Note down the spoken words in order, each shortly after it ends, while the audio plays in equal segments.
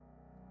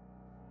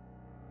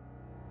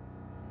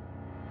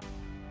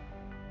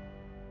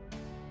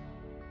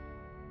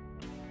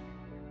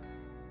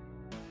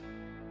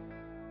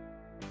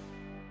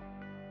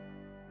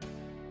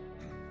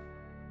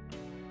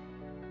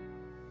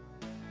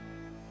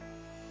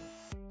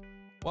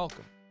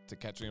Welcome to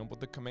Catching Up with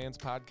the Commands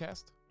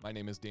podcast. My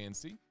name is Dan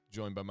C.,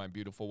 joined by my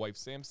beautiful wife,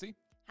 Sam C.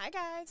 Hi,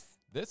 guys.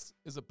 This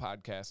is a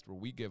podcast where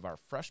we give our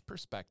fresh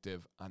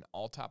perspective on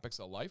all topics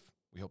of life.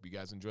 We hope you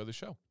guys enjoy the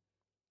show.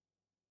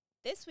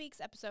 This week's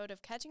episode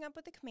of Catching Up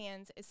with the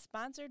Commands is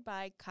sponsored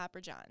by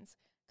Copper Johns.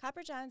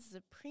 Copper Johns is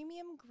a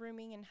premium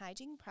grooming and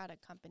hygiene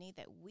product company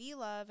that we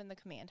love in the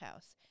Command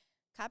House.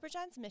 Copper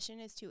Johns' mission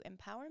is to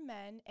empower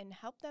men and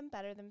help them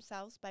better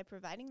themselves by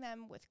providing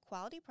them with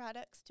quality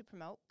products to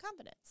promote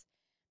confidence.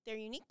 Their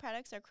unique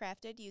products are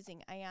crafted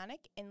using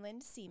ionic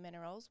inland sea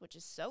minerals, which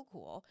is so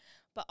cool,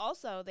 but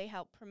also they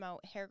help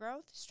promote hair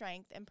growth,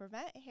 strength, and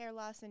prevent hair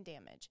loss and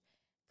damage.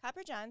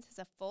 Copper Johns has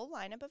a full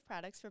lineup of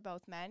products for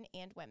both men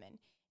and women,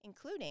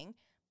 including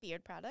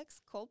beard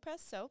products,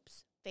 cold-pressed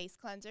soaps, face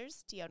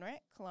cleansers, deodorant,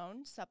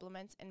 cologne,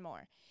 supplements, and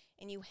more.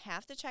 And you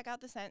have to check out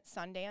the scent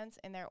Sundance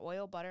and their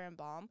oil, butter, and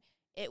balm.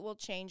 It will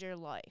change your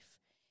life.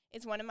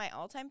 It's one of my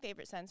all-time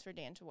favorite scents for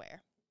Dan to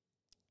wear.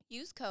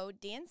 Use code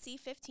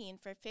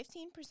DANC15 for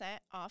 15%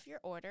 off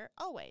your order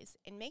always,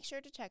 and make sure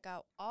to check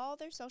out all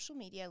their social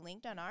media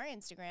linked on our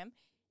Instagram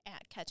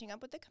at Catching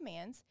Up with the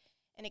Commands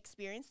and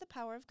experience the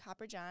power of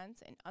Copper Johns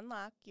and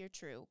unlock your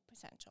true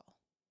potential.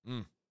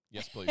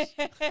 Yes, please.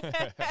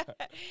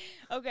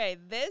 Okay,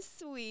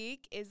 this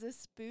week is a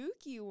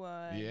spooky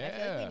one. Yeah.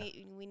 I feel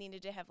like we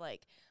needed to have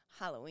like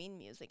Halloween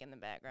music in the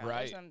background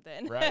or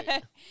something.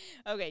 Right.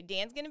 Okay,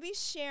 Dan's going to be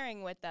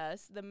sharing with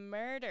us the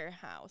Murder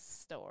House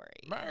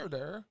story.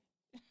 Murder?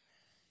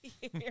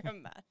 You're a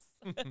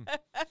mess.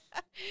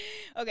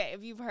 Okay,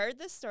 if you've heard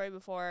this story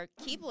before,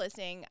 keep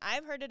listening.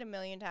 I've heard it a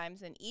million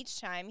times, and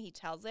each time he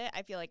tells it,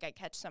 I feel like I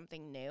catch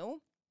something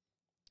new.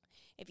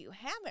 If you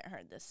haven't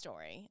heard this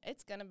story,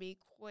 it's going to be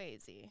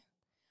crazy.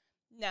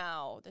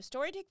 Now, the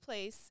story took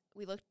place,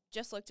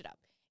 just looked it up.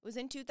 It was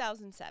in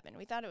 2007.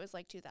 We thought it was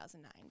like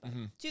 2009, but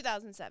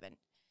 2007.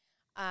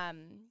 Dan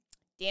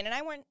and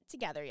I weren't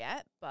together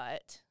yet,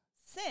 but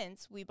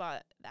since we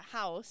bought the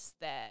house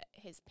that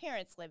his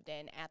parents lived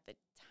in at the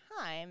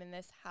time, and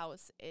this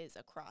house is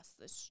across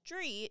the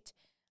street,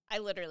 I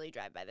literally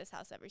drive by this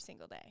house every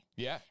single day.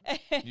 Yeah.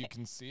 You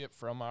can see it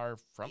from our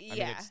front. I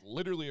mean, it's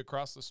literally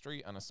across the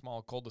street on a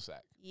small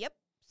cul-de-sac. Yep.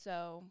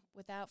 So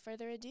without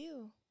further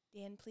ado,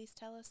 Dan, please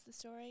tell us the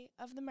story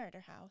of the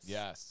Murder House.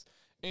 Yes.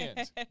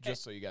 And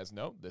just so you guys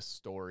know, this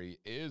story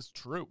is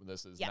true.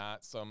 This is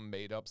not some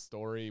made-up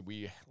story.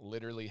 We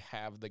literally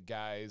have the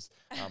guy's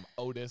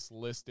Otis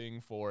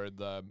listing for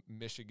the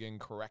Michigan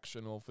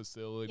Correctional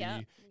Facility.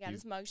 Yeah, got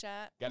his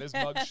mugshot. Got his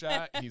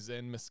mugshot. He's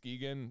in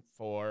Muskegon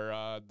for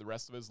the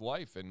rest of his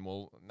life, and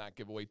we'll not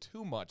give away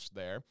too much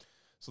there.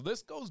 So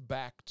this goes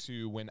back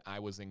to when I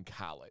was in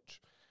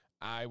college.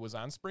 I was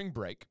on spring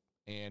break,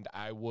 and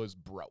I was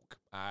broke.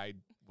 I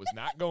was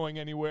not going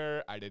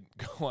anywhere. I didn't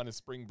go on a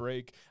spring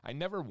break. I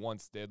never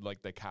once did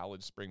like the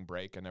college spring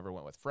break. I never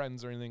went with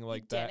friends or anything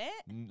like that.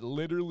 Didn't?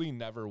 Literally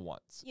never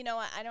once. You know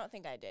what? I don't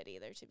think I did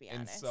either, to be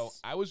honest. And so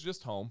I was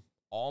just home.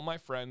 All my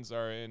friends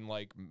are in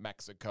like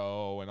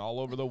Mexico and all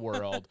over the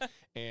world.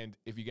 And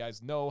if you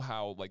guys know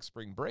how like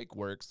spring break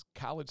works,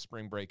 college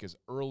spring break is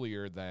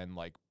earlier than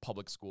like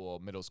public school,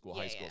 middle school,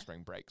 high school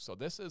spring break. So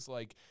this is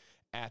like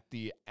at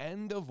the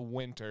end of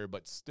winter,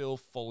 but still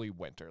fully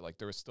winter. Like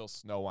there was still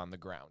snow on the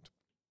ground.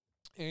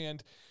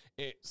 And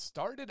it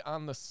started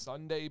on the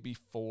Sunday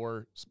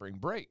before spring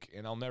break.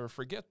 And I'll never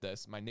forget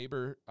this. My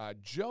neighbor,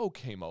 Joe,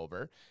 came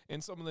over.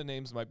 And some of the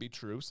names might be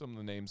true. Some of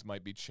the names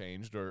might be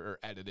changed or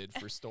edited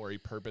for story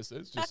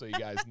purposes, just so you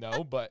guys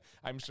know. But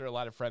I'm sure a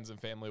lot of friends and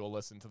family will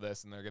listen to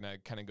this, and they're going to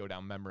kind of go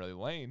down memory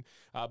lane.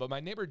 But my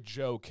neighbor,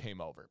 Joe, came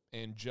over.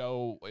 And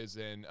Joe is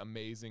an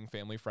amazing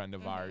family friend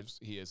of ours.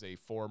 He is a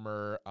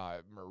former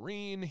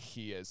Marine.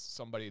 He is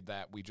somebody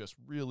that we just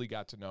really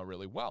got to know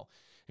really well.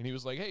 And he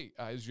was like, hey,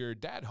 is your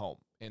dad home?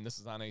 And this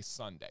is on a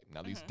Sunday.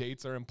 Now, these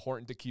dates are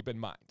important to keep in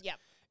mind. Yep.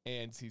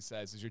 And he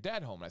says, is your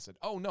dad home? And I said,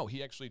 oh, no,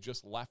 he actually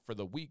just left for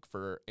the week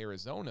for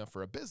Arizona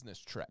for a business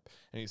trip.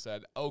 And he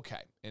said,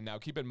 okay. And now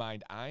keep in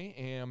mind, I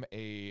am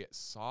a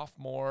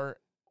sophomore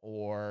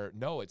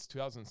it's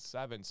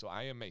 2007. So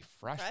I am a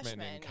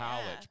freshman in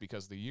college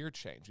because the year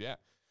changed. Yeah.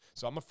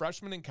 So I'm a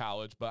freshman in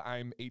college, but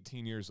I'm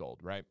 18 years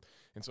old, right?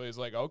 And so he's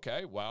like,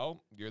 okay,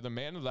 well, you're the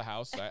man of the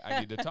house. I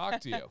need to talk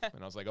to you.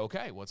 And I was like,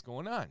 okay, what's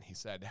going on? He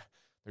said,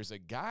 there's a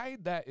guy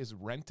that is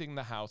renting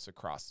the house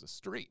across the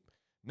street.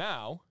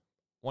 Now,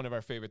 one of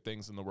our favorite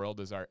things in the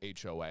world is our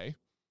HOA.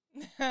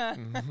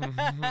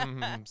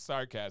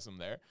 Sarcasm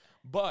there.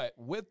 But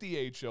with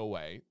the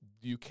HOA,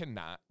 you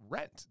cannot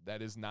rent.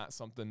 That is not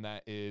something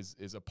that is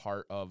a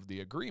part of the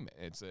agreement.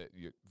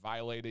 You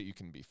violate it, you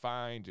can be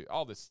fined,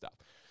 all this stuff.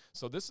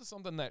 So this is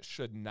something that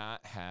should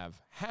not have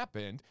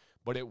happened,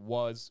 but it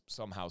was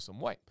somehow, some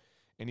way.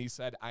 And he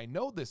said, I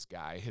know this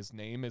guy. His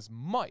name is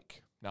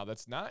Mike. Now,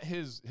 that's not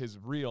his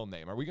real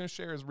name. Are we going to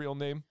share his real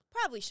name?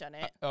 Probably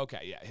shouldn't.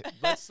 Okay, yeah.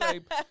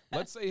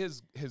 Let's say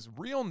his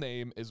real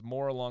name is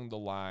more along the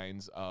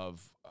lines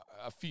of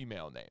a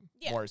female name,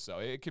 more so.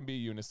 It can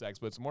be unisex,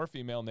 but it's more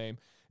female name.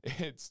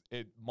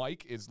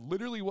 Mike is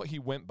literally what he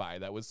went by.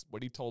 That was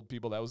what he told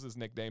people. That was his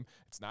nickname.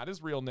 It's not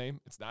his real name.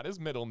 It's not his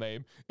middle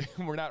name.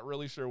 We're not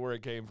really sure where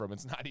it came from.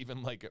 It's not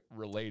even like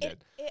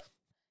related.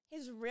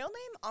 His real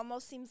name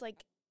almost seems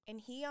like, and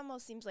he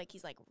almost seems like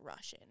he's like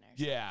Russian or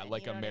something. Yeah,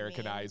 like you know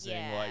Americanizing.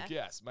 Yeah. Like,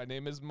 yes, my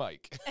name is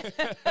Mike.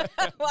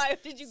 Why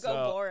did you go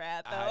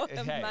Borat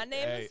though? My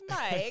name is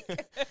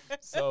Mike.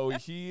 So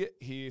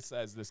he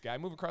says, this guy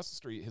moved across the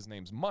street. His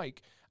name's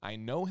Mike. I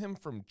know him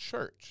from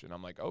church. And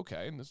I'm like,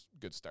 okay, and this is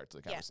a good start to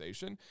the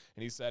conversation.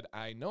 And he said,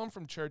 I know him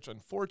from church,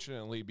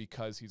 unfortunately,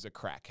 because he's a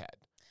crackhead.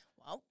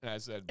 Well. And I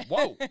said,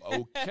 whoa,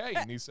 okay.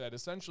 And he said,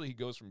 essentially, he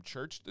goes from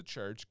church to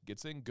church,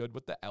 gets in good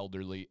with the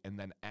elderly, and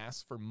then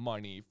asks for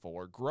money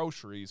for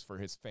groceries for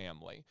his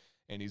family.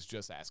 And he's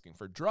just asking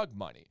for drug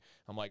money.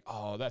 I'm like,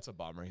 oh, that's a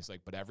bummer. He's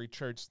like, but every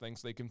church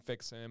thinks they can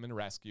fix him and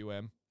rescue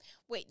him.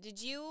 Wait,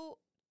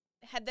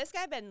 had this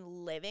guy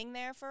been living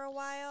there for a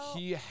while?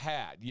 He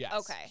had, yes.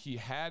 Okay. He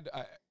had,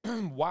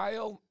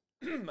 while,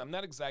 I'm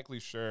not exactly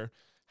sure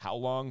how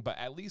long, but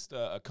at least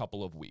a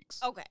couple of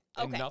weeks. Okay.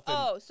 And Okay. nothing-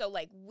 Oh, so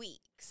like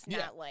weeks, Yeah.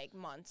 not like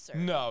months or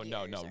No. years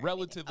or anything.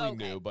 Relatively Okay,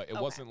 new, but it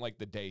okay. wasn't like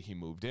the day he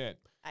moved in.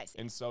 I see.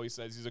 And so he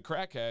says he's a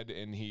crackhead,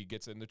 and he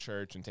gets into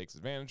church and takes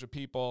advantage of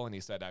people. And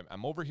he said,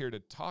 I'm over here to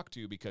talk to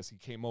you because he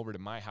came over to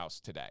my house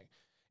today.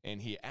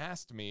 And he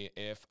asked me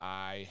if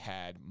I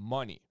had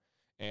money.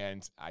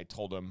 And I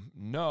told him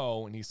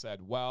no. And he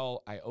said,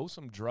 well, I owe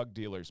some drug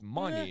dealers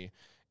money.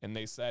 And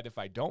they said if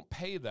I don't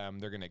pay them,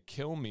 they're going to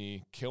kill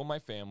me, kill my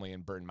family,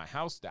 and burn my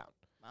house down.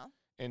 Well.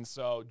 And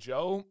so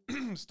Joe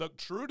stuck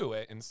true to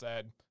it and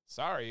said,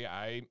 sorry,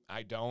 I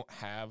don't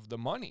have the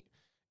money.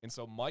 And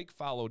so Mike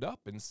followed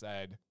up and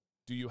said,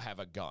 do you have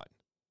a gun?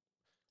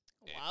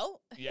 Well.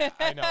 Yeah,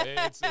 I know.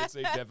 It's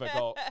a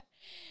difficult.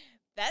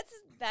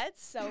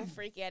 That's so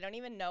freaky. I don't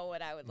even know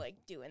what I would like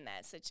do in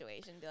that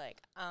situation. Be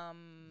like,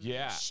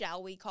 Yeah.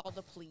 shall we call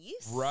the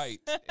police? Right.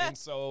 And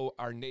so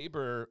our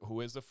neighbor,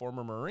 who is a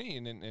former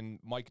Marine, and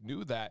Mike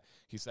knew that,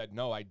 he said,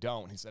 no, I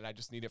don't. He said, I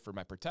just need it for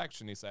my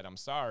protection. He said, I'm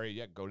sorry.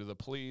 Yeah, go to the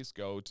police,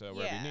 go to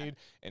wherever you need.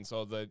 And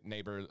so the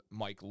neighbor,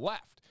 Mike,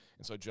 left.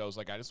 And so Joe's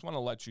like, I just want to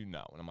let you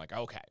know. And I'm like,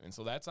 okay. And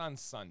so that's on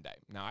Sunday.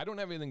 Now, I don't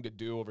have anything to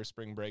do over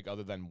spring break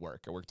other than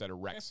work. I worked at a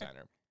rec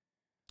center.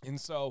 And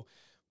so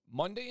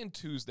Monday and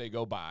Tuesday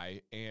go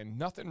by, and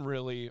nothing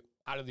really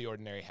out of the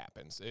ordinary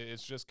happens.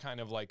 It's just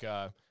kind of like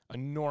a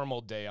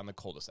normal day on the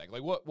cul-de-sac.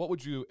 Like, what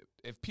would you,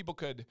 if people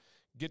could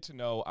get to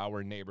know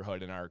our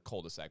neighborhood and our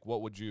cul-de-sac,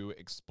 what would you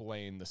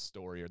explain the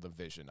story or the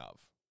vision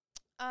of?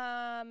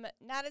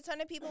 Not a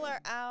ton of people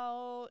are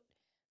out.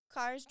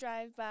 Cars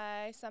drive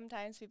by.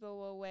 Sometimes people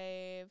will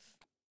wave,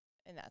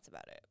 and that's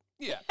about it.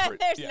 Yeah.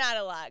 There's not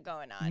a lot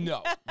going on.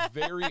 No,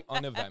 very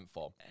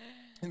uneventful.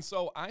 And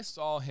so I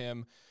saw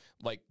him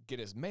like get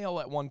his mail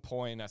at one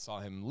point. I saw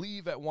him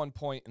leave at one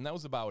point, and that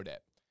was about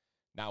it.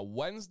 Now,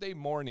 Wednesday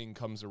morning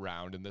comes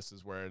around, and this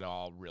is where it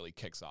all really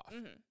kicks off.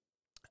 Mm-hmm.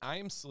 I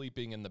am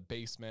sleeping in the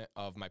basement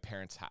of my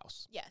parents'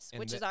 house. Yes,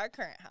 which is our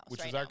current house.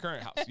 Which right is now. our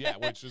current house. Yeah,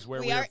 which is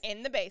where we are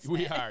in the basement.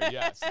 We are,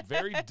 yes.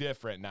 Very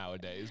different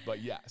nowadays,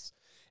 but yes.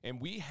 And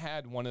we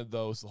had one of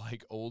those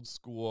like old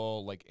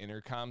school like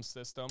intercom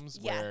systems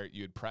where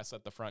you'd press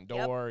at the front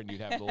door and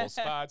you'd have the little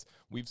spots.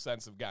 We've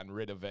since have gotten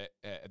rid of it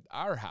at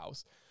our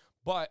house.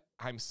 But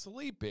I'm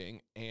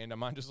sleeping, and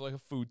I'm on just like a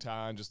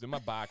futon, just in my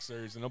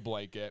boxers and a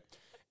blanket,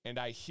 and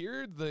I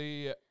hear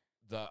the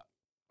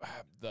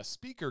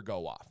speaker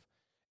go off,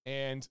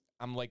 and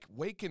I'm like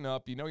waking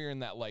up. You know, you're in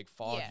that like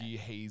foggy,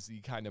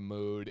 hazy kind of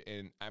mood,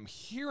 and I'm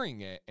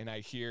hearing it, and I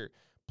hear,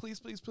 please,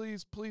 please,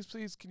 please, please,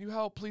 please, can you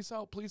help? Please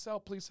help, please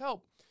help, please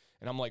help.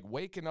 And I'm like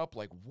waking up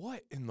like,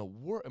 what in the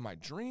world? Am I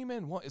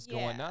dreaming? What is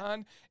going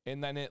on?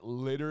 And then it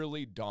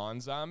literally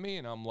dawns on me,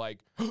 and I'm like,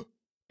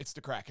 it's the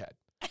crackhead.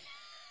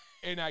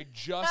 And I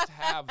just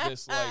have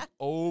this like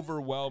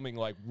overwhelming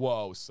like,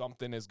 whoa,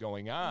 something is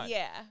going on.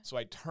 Yeah. So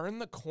I turn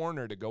the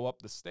corner to go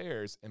up the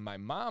stairs, and my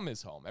mom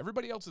is home.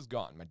 Everybody else is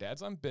gone. My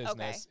dad's on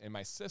business, and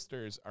my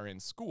sisters are in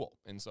school.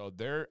 And so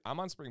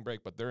I'm on spring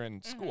break, but they're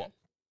in school.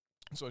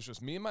 So it's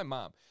just me and my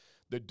mom.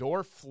 The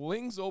door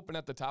flings open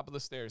at the top of the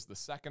stairs the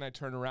second I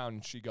turn around,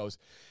 and she goes,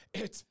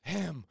 it's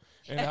him.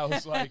 And I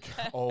was like,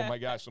 oh my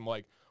gosh. I'm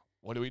like,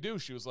 what do we do?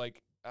 She was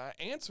like,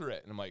 answer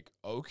it. And I'm like,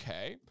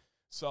 okay.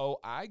 So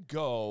I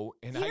go,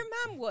 and your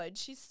mom would.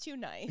 She's too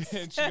nice.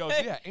 And she goes,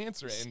 yeah,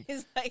 answer it. And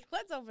she's like,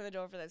 let's open the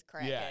door for this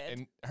crackhead. yeah,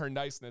 and her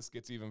niceness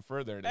gets even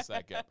further in a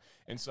second.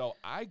 And so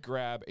I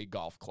grab a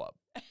golf club.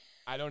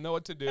 I don't know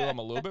what to do. I'm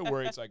a little bit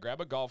worried. So I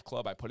grab a golf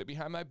club. I put it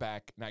behind my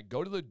back, and I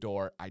go to the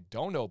door. I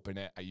don't open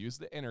it. I use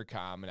the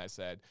intercom, and I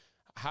said,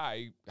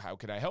 hi, how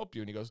can I help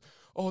you? And he goes,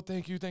 oh,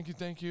 thank you, thank you,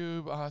 thank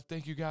you,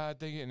 thank you, God,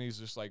 thank you. And he's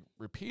just like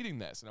repeating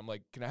this. And I'm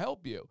like, can I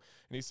help you?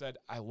 And he said,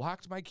 I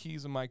locked my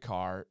keys in my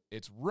car.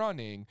 It's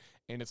running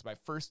and it's my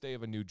first day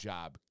of a new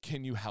job.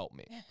 Can you help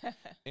me?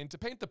 And to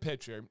paint the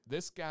picture,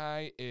 this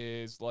guy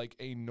is like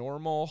a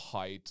normal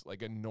height,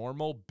 like a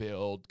normal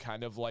build,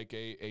 kind of like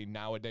a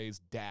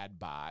nowadays dad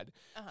bod.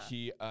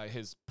 He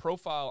his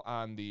profile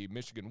on the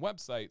Michigan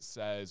website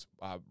says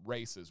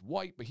race is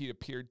white, but he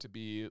appeared to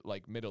be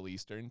like Middle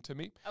Eastern to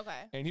me. Okay.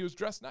 And he was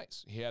dressed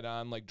nice. He had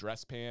on like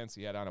dress pants.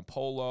 He had on a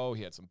polo.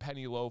 He had some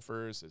penny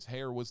loafers. His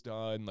hair was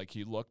done. Like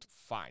he looked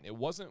fine. It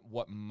wasn't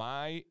what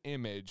my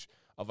image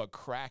of a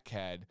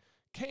crackhead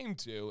came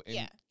to.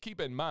 And keep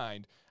in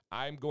mind,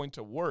 I'm going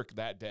to work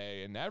that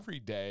day and every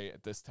day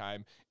at this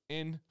time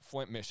in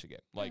Flint, Michigan,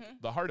 like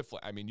the heart of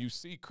Flint. I mean, you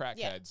see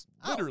crackheads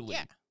literally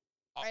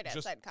right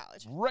outside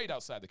college. Right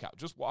outside the college,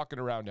 just walking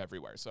around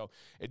everywhere. So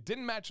it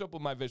didn't match up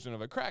with my vision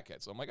of a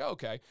crackhead. So I'm like,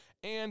 okay.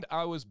 And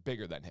I was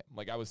bigger than him.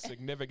 Like I was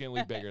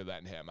significantly bigger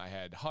than him. I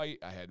had height,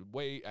 I had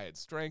weight, I had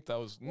strength. I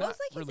was not like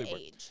really his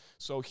age?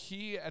 So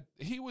he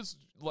was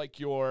like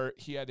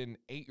he had an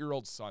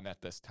 8-year-old son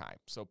at this time.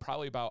 So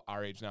probably about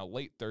our age now,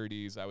 late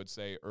 30s, I would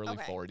say early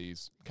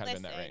 40s, kind of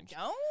in that range.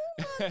 Don't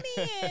lump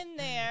me in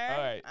there.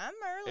 All right. I'm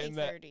early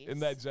 30s. In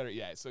that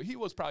yeah. So he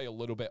was probably a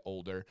little bit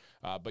older,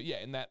 but yeah,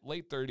 in that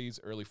late 30s,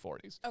 early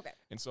 40s. Okay.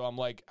 And so I'm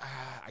like,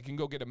 I can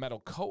go get a metal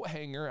coat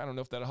hanger. I don't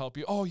know if that'll help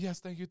you. Oh, yes,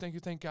 thank you,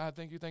 thank God,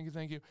 thank you.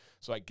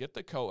 So I get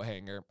the coat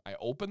hanger, I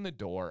open the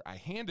door, I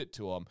hand it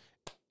to him,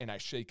 and I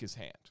shake his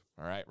hand.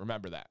 All right,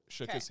 remember that.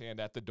 Shook his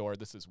hand at the door.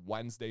 This is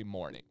Wednesday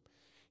morning.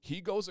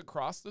 He goes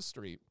across the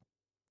street.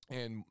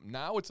 And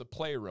now it's a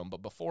playroom,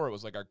 but before it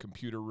was like our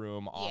computer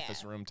room,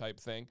 office room type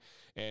thing.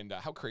 And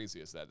how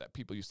crazy is that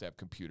people used to have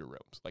computer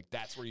rooms? Like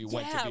that's where you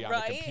went to be on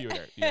the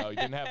computer. You know, you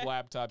didn't have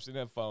laptops, you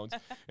didn't have phones.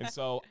 And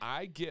so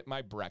I get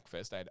my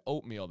breakfast. I had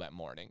oatmeal that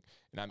morning.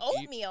 And I'm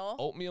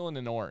oatmeal and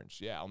an orange.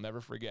 Yeah, I'll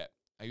never forget.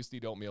 I used to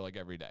eat oatmeal like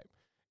every day.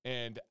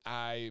 And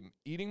I'm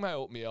eating my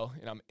oatmeal,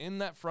 and I'm in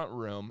that front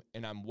room,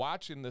 and I'm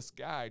watching this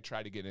guy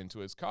try to get into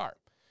his car.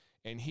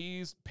 And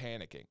he's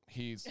panicking.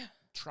 He's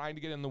trying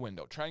to get in the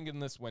window, trying to get in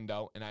this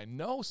window. And I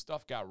know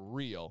stuff got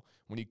real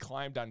when he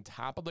climbed on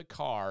top of the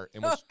car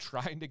and was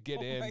trying to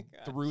get in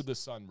through the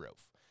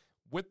sunroof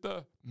with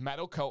the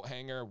metal coat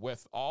hanger,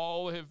 with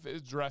all of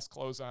his dress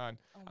clothes on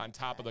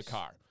top of the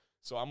car.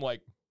 So I'm like,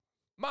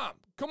 Mom,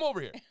 come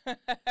over here.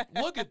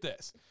 Look at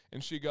this.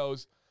 And she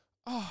goes,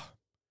 oh,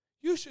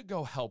 you should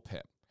go help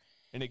him.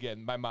 And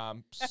again, my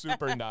mom,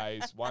 super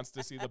nice, wants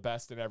to see the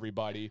best in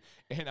everybody.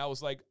 And I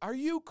was like, are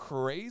you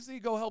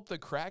crazy? Go help the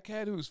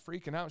crackhead who's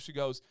freaking out. She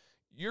goes,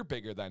 you're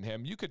bigger than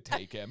him. You could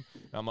take him.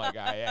 And I'm like,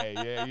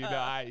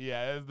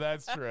 yeah,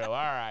 that's true. All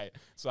right.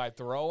 So I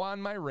throw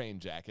on my rain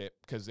jacket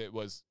because it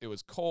was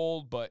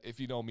cold. But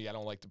if you know me, I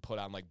don't like to put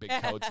on like big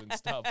coats and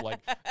stuff. Like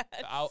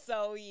I'll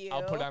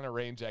put on a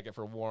rain jacket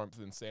for warmth.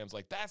 And Sam's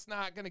like, that's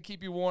not going to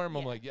keep you warm.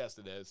 I'm like, yes,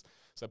 it is.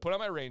 So I put on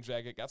my rain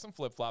jacket, got some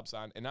flip-flops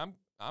on, and I'm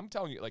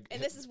telling you, like... And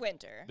this is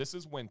winter. This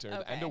is winter,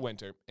 the end of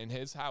winter, and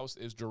his house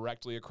is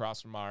directly across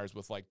from ours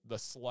with, like, the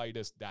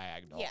slightest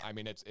diagonal. Yeah. I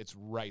mean, it's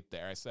right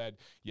there. I said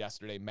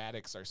yesterday,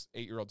 Maddox, our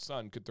 8-year-old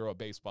son, could throw a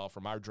baseball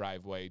from our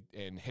driveway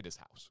and hit his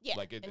house. Yeah,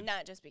 like and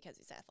not just because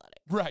he's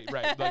athletic. Right.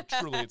 Like,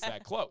 truly, it's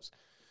that close.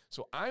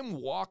 So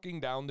I'm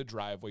walking down the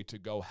driveway to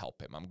go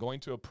help him. I'm going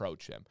to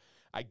approach him.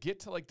 I get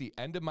to like the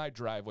end of my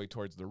driveway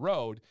towards the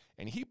road,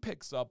 and he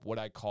picks up what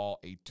I call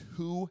a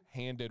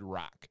two-handed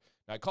rock.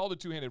 Now, I call it a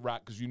two-handed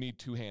rock because you need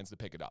two hands to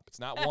pick it up. It's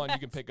not one you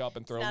can pick up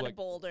and throw. It's not like a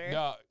boulder.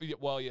 No,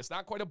 well, it's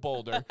not quite a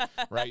boulder,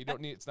 right? You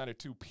don't need. It's not a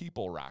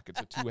two-people rock. It's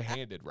a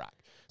two-handed rock.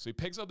 So he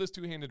picks up this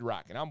two-handed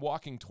rock, and I'm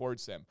walking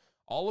towards him.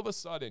 All of a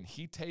sudden,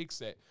 he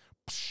takes it,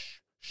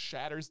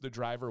 shatters the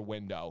driver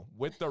window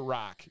with the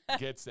rock,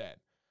 gets in.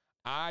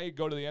 I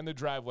go to the end of the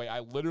driveway. I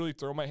literally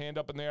throw my hand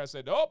up in there. I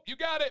said, oh, you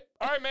got it.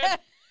 All right, man.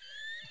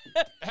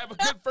 Have a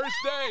good first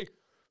day.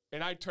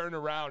 And I turn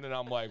around and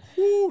I'm like,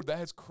 whoo,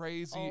 that's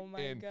crazy. Oh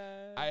my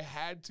God. I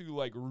had to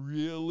like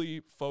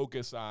really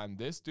focus on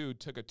this dude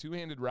took a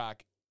two-handed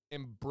rock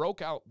and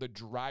broke out the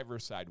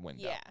driver's side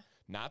window. Yeah.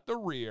 Not the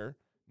rear,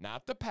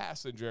 not the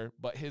passenger,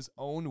 but his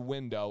own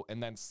window,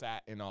 and then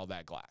sat in all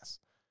that glass.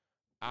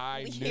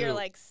 I hear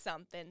like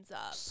something's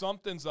up.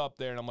 Something's up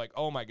there, and I'm like,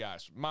 oh my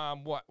gosh,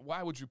 Mom,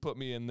 why would you put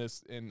me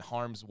in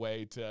harm's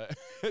way to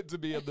to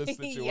be in this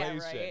situation? Yeah,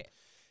 right.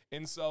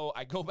 And so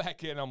I go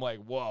back in, I'm like,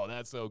 whoa,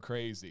 that's so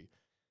crazy.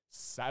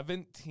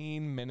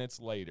 17 minutes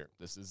later,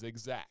 this is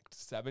exact,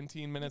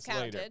 17 minutes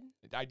later.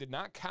 I did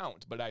not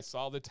count, but I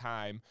saw the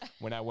time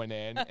when I went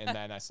in, and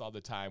then I saw the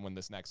time when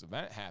this next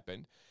event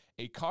happened.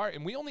 A car,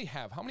 and we only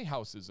have, how many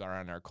houses are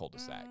on our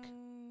cul-de-sac?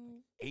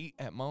 8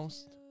 at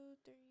most? 8.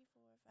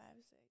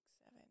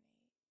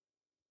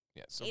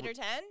 Yeah, so 8 or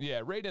 10?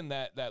 Yeah, right in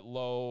that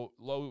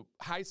low,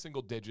 high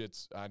single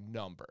digits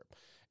number.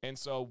 And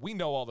so we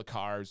know all the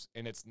cars,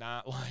 and it's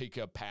not like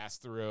a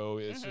pass-through.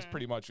 It's just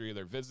pretty much you're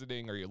either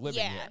visiting or you're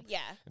living here. Yeah.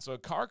 And so a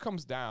car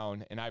comes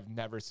down, and I've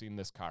never seen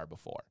this car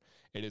before.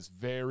 It is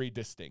very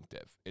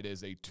distinctive. It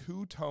is a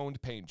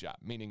two-toned paint job,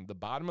 meaning the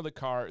bottom of the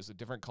car is a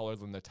different color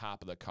than the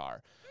top of the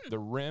car. The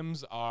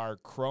rims are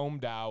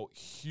chromed out,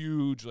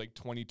 huge, like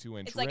 22-inch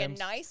rims. It's like a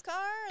nice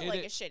car or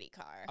like a shitty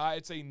car?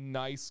 It's a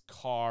nice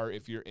car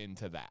if you're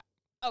into that.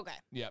 Okay.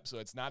 Yep, so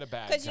it's not a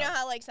bad car. Because you know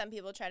how like some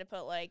people try to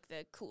put like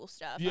the cool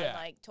stuff on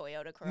like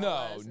Toyota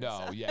Corollas?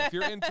 No. Yeah, if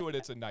you're into it,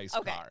 it's a nice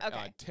car.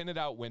 Okay. Tinted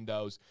out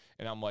windows,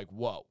 and I'm like,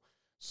 whoa.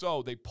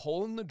 So they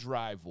pull in the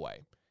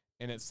driveway,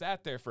 and it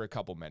sat there for a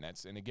couple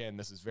minutes. And again,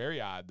 this is very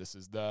odd. This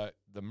is the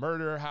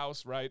murder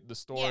house, right? The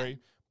story. Yeah.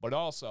 But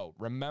also,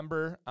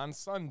 remember on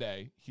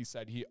Sunday, he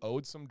said he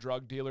owed some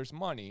drug dealers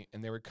money,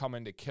 and they were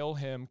coming to kill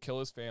him, kill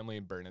his family,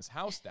 and burn his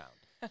house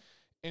down.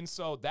 And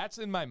so that's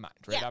in my mind,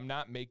 right? Yeah. I'm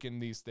not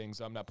making these things.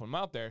 I'm not putting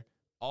them out there.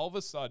 All of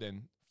a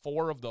sudden,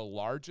 4 of the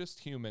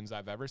largest humans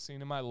I've ever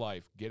seen in my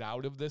life get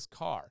out of this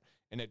car.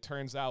 And it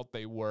turns out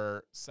they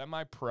were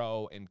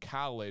semi-pro and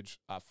college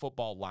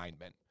football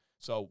linemen.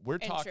 So we're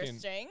talking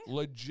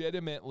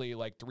legitimately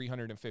like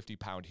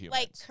 350-pound humans.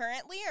 Like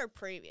currently or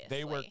previously?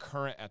 They were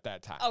current at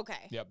that time.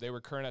 Okay. Yep, they were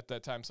current at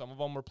that time. Some of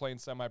them were playing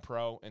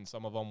semi-pro, and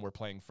some of them were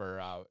playing for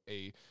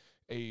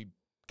a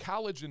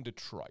college in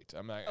Detroit.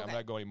 I'm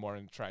not going more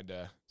and trying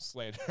to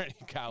slander any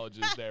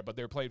colleges there, but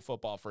they're playing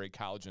football for a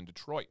college in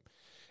Detroit.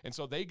 And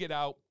so they get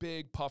out,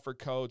 big puffer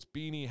coats,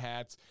 beanie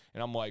hats,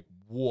 and I'm like,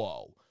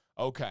 whoa,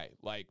 okay,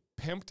 like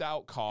pimped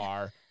out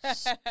car,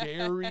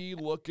 scary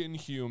looking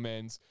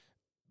humans,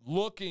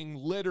 looking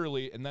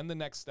literally, and then the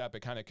next step, it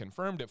kind of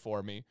confirmed it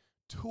for me.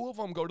 2 of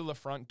them go to the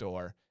front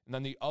door, and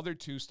then the other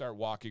 2 start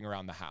walking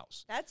around the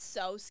house. That's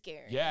so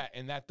scary. Yeah,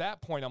 and at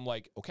that point, I'm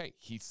like, okay,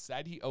 he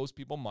said he owes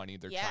people money.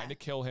 They're trying to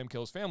kill him,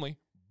 kill his family.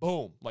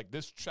 Boom. Like,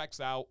 this checks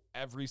out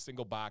every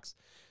single box.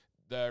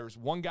 There's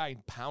one guy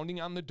pounding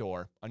on the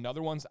door.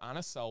 Another one's on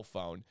a cell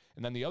phone.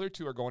 And then the other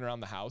 2 are going around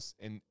the house.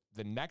 And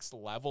the next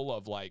level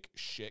of, like,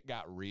 shit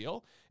got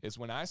real is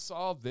when I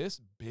saw this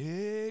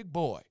big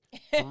boy,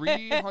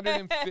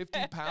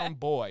 350-pound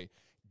boy,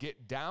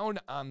 get down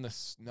on the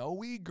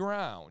snowy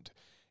ground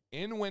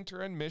in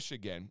winter in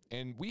Michigan.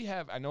 And we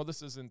have, I know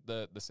this isn't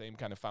the same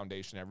kind of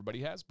foundation everybody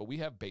has, but we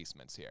have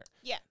basements here.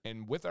 Yeah.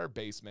 And with our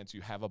basements,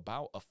 you have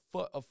about a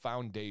foot of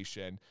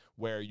foundation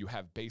where you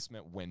have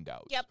basement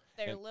windows. Yep.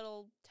 They're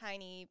little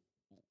tiny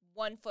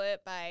 1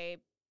 foot by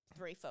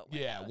 3 foot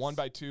windows. Yeah, 1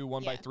 by 2,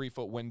 1 by 3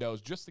 foot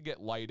windows just to get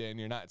light in.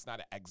 It's not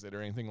an exit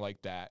or anything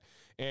like that.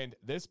 And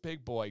this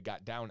big boy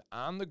got down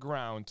on the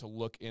ground to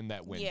look in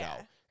that window.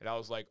 Yeah. And I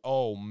was like,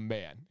 oh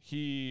man,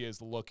 he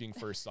is looking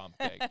for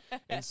something.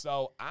 And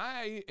so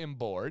I am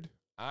bored.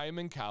 I am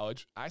in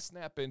college. I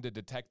snap into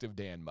Detective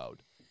Dan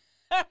mode.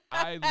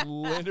 I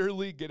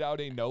literally get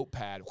out a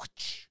notepad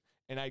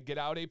and I get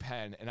out a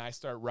pen and I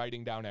start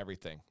writing down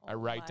everything. I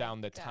write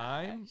down the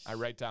time. I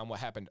write down what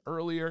happened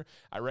earlier.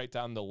 I write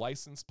down the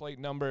license plate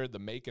number, the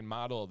make and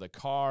model of the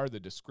car, the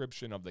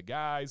description of the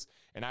guys,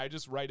 and I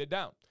just write it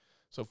down.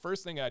 So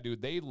first thing I do,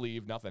 they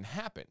leave, nothing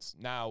happens.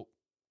 Now,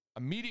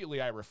 immediately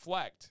I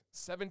reflect,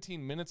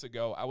 17 minutes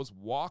ago, I was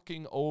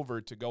walking over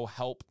to go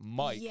help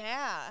Mike,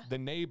 the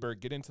neighbor,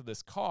 get into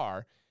this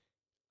car.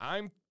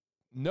 I'm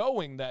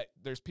knowing that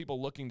there's people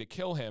looking to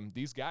kill him.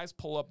 These guys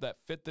pull up that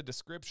fit the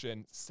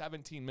description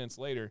 17 minutes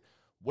later.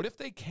 What if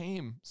they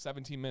came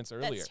 17 minutes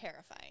earlier? That's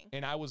terrifying.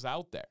 And I was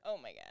out there. Oh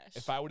my gosh.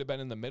 If I would have been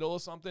in the middle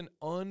of something,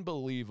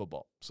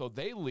 unbelievable. So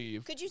they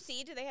leave. Could you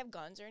see? Do they have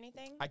guns or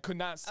anything? I could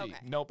not see. Okay.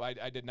 Nope,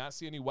 I did not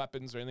see any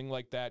weapons or anything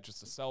like that.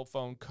 Just a cell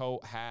phone,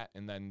 coat, hat,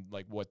 and then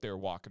like what they're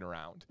walking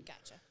around.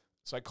 Gotcha.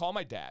 So I call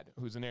my dad,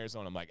 who's in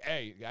Arizona. I'm like,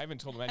 hey, I haven't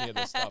told him any of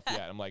this stuff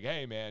yet. I'm like,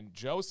 hey, man,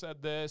 Joe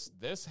said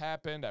this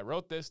happened. I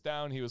wrote this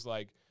down. He was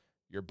like,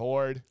 you're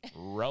bored.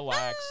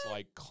 Relax.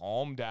 Like,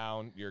 calm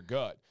down. You're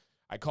good.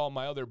 I call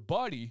my other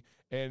buddy,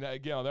 and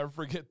again, I'll never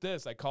forget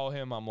this. I call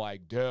him. I'm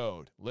like,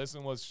 dude,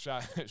 listen,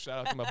 shout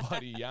out to my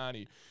buddy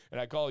Yanni. And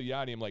I call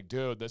Yanni. I'm like,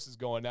 dude, this is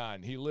going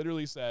on. He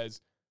literally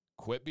says,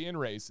 quit being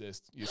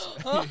racist.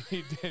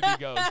 He did. He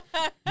goes,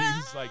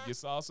 he's like, you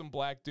saw some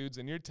black dudes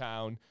in your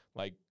town,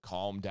 like,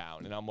 calm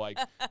down. And I'm like,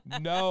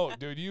 no,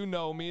 dude, you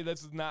know me.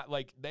 This is not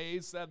like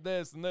they said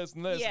this and this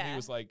and this. And he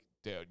was like,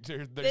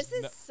 dude, this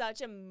is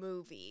such a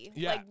movie.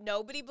 Yeah. Like,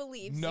 nobody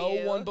believes you. No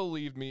one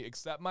believed me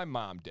except my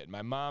mom did.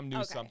 My mom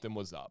knew something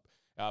was up.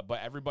 But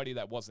everybody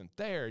that wasn't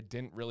there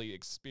didn't really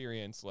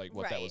experience like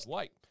what that was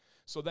like.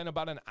 So then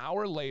about an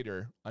hour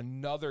later,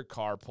 another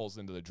car pulls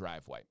into the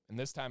driveway. And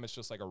this time it's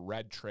just like a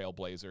red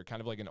Trailblazer,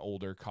 kind of like an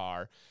older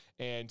car.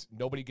 And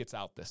nobody gets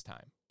out this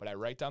time. But I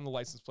write down the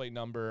license plate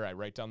number, I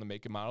write down the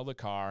make and model of the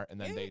car,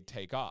 and then they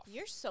take off.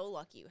 You're so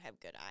lucky you have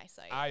good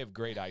eyesight. I have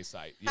great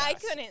eyesight, yes. I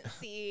couldn't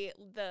see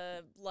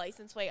the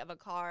license plate of a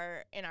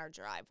car in our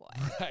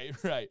driveway.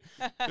 Right.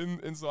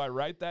 And so I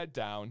write that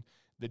down.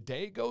 The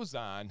day goes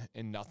on,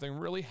 and nothing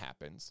really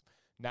happens.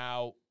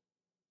 Now,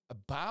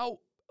 about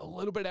a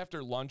little bit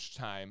after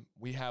lunchtime,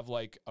 we have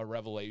like a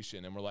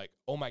revelation, and we're like,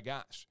 oh my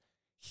gosh,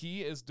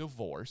 he is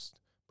divorced,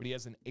 but he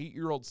has an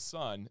 8-year-old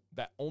son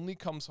that only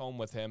comes home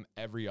with him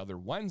every other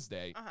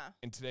Wednesday.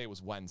 And today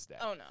was Wednesday.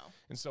 Oh, no.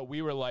 And so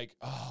we were like,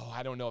 oh,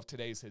 I don't know if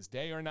today's his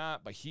day or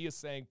not, but he is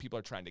saying people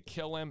are trying to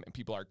kill him and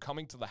people are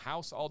coming to the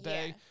house all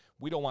day. Yeah.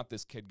 We don't want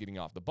this kid getting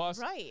off the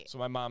bus. Right. So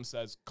my mom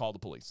says, call the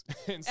police.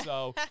 And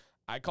so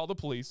I call the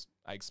police.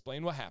 I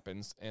explain what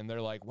happens. And they're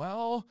like,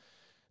 well,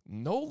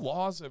 no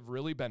laws have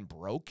really been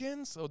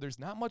broken, so there's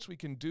not much we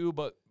can do,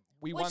 but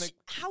we want to.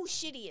 How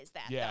shitty is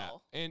that, Yeah.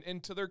 though?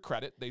 And to their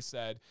credit, they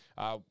said,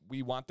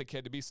 we want the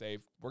kid to be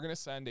safe. We're going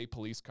to send a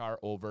police car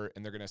over,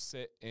 and they're going to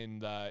sit in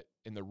the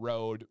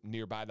road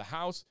nearby the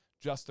house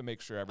just to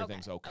make sure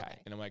everything's okay.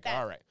 And I'm like,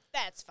 all right.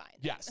 That's fine.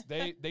 Yes,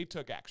 they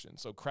took action.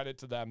 So credit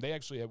to them. They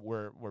actually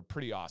were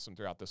pretty awesome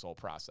throughout this whole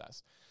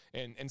process.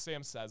 And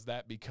Sam says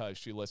that because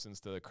she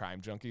listens to the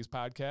Crime Junkies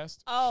podcast.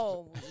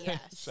 Oh, yes.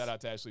 Shout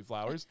out to Ashley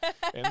Flowers.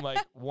 And like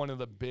one of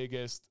the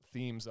biggest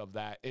themes of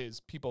that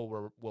is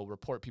people will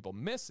report people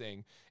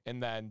missing,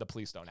 and then the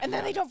police don't act. And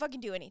then they don't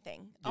fucking do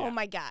anything. Yeah. Oh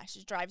my gosh,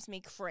 it drives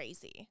me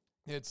crazy.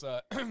 It's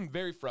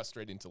very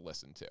frustrating to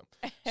listen to.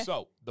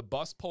 So the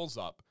bus pulls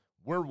up.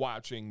 We're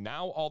watching.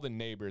 Now all the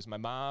neighbors, my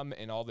mom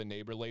and all the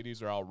neighbor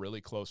ladies are all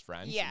really close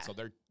friends. Yeah. And so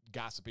they're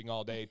gossiping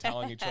all day,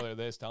 telling each other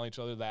this, telling each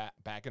other that,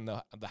 back in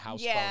the house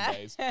Yeah. phone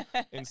days.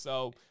 And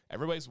so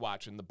everybody's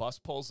watching. The bus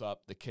pulls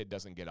up. The kid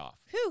doesn't get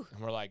off. Whew.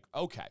 And we're like,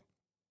 okay,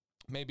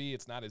 maybe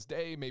it's not his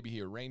day. Maybe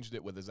he arranged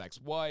it with his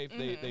ex-wife.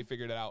 They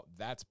figured it out.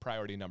 That's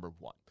priority number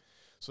one.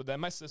 So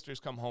then my sisters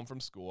come home from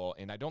school,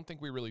 and I don't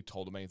think we really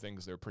told them anything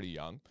because they're pretty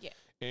young. Yeah.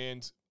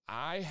 And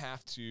I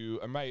have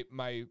to,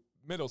 my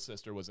middle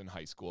sister was in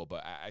high school,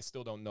 but I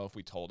still don't know if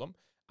we told them.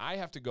 I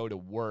have to go to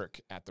work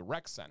at the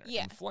rec center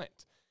in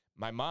Flint.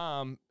 My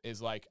mom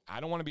is like, I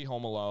don't want to be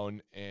home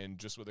alone and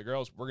just with the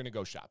girls. We're going to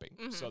go shopping.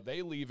 So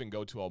they leave and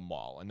go to a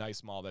mall, a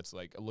nice mall that's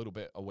like a little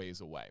bit a ways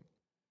away.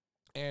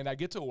 And I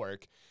get to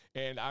work,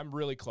 and I'm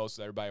really close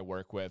to everybody I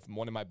work with.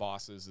 One of my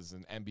bosses is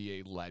an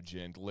NBA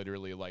legend,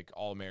 literally like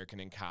All-American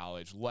in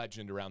college,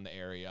 legend around the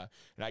area.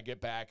 And I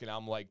get back, and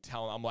I'm like,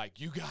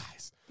 you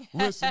guys,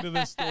 listen to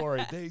this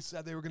story. They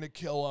said they were going to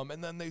kill him,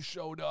 and then they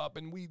showed up,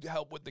 and we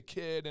helped with the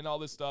kid and all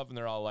this stuff. And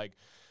they're all like,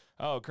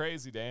 oh,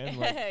 crazy, Dan.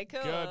 Like,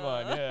 Cool. Good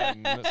one. Yeah.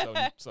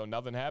 And so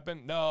nothing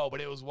happened? No, but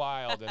it was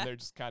wild. And they're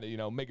just kind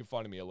of, making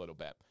fun of me a little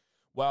bit.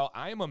 Well,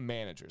 I am a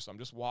manager, so I'm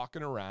just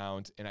walking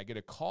around, and I get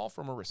a call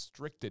from a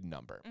restricted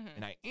number,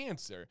 and I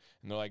answer,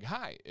 and they're like,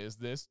 hi, is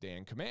this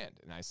Dan Command?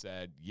 And I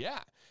said, yeah.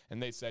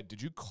 And they said,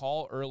 did you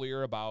call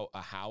earlier about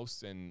a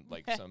house and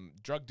like some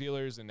drug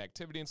dealers and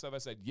activity and stuff? I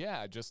said,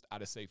 yeah, just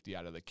out of safety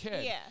out of the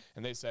kid. Yeah.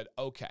 And they said,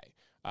 okay,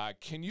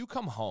 can you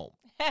come home?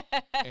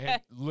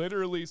 And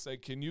literally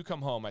said, can you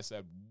come home? I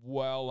said,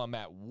 well, I'm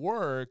at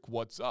work.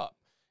 What's up?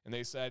 And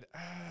they said,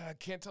 I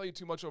can't tell you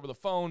too much over the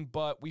phone,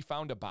 but we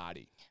found a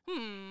body.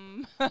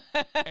 And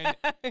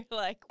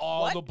like,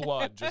 all what? the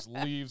blood just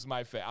leaves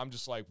my face. I'm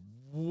just like,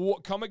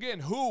 come again?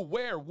 Who?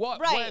 Where?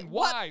 What? Right, When?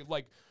 Why?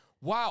 Like,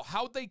 wow,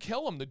 how'd they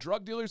kill him? The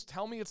drug dealers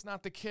tell me it's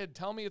not the kid.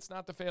 Tell me it's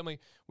not the family.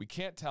 We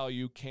can't tell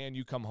you. Can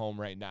you come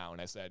home right now?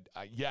 And I said,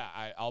 yeah,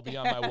 I'll be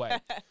on my way.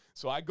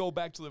 So I go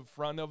back to the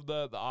front of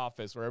the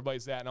office where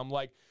everybody's at, and I'm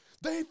like,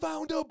 they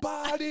found a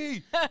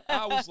body.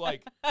 I was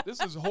like, this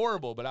is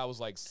horrible, but I was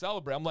like,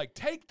 celebrate. I'm like,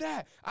 take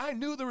that. I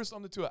knew there was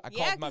something to it. I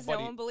called my buddy.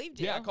 No one believed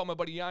you. Yeah, I called my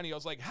buddy Yanni. I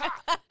was like, ha,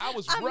 I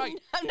was right.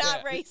 I'm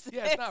not racist.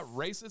 Yeah, it's not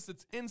racist.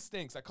 It's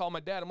instincts. I called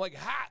my dad. I'm like,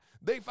 ha,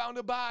 they found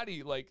a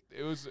body. Like,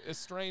 it was a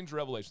strange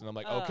revelation. I'm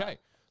like, okay.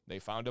 They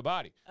found a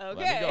body. Okay.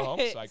 Let me go home.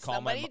 So I call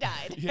Somebody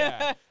died.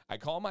 Yeah. I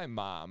call my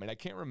mom, and I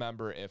can't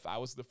remember if I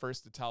was the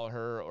first to tell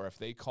her or if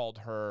they called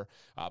her,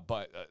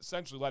 but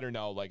essentially let her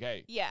know, like,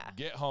 hey,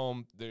 get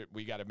home.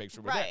 We got to make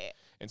sure we're there.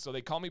 And so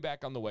they call me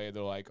back on the way.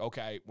 They're like,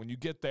 okay, when you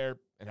get there,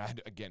 and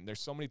again,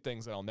 there's so many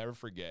things that I'll never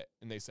forget.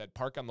 And they said,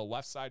 park on the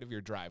left side of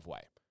your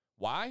driveway.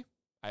 Why?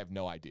 I have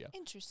no idea.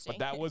 Interesting. But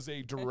that was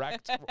a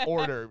direct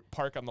order,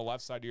 park on the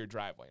left side of your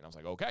driveway. And I was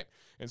like, okay.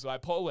 And so I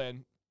pull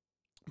in.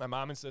 My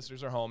mom and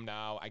sisters are home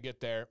now. I get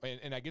there,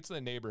 and I get to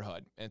the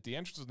neighborhood. And at the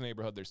entrance of the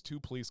neighborhood, there's 2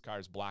 police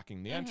cars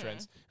blocking the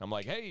entrance. And I'm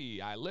like, hey,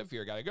 I live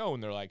here. Got to go.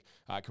 And they're like,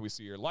 can we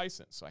see your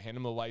license? So I hand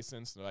them the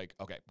license. And they're like,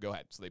 okay, go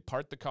ahead. So they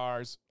part the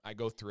cars. I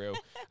go through.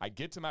 I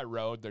get to my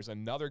road. There's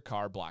another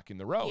car blocking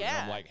the road. And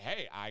I'm like,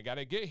 hey, I got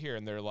to get here.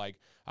 And they're like,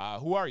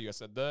 who are you? I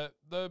said, the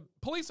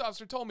police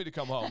officer told me to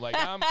come home. Like,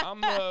 I'm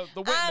the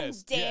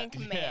witness. I'm Dan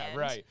Command. Yeah,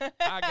 right.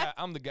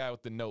 I'm the guy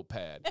with the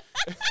notepad.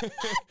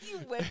 You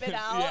whip it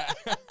out.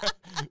 Yeah.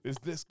 Is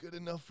this good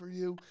enough for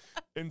you?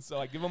 And so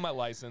I give them my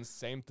license,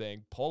 same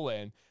thing, pull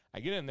in. I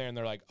get in there, and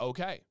they're like,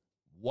 okay,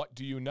 what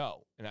do you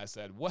know? And I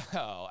said,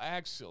 well,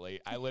 actually,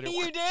 I literally...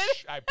 You did?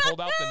 I pulled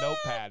out the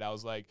notepad. I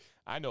was like,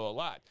 I know a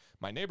lot.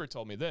 My neighbor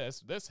told me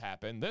this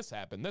happened, this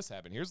happened, this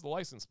happened. Here's the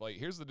license plate.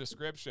 Here's the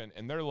description.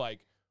 And they're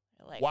like,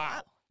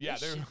 wow. Yeah,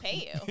 they should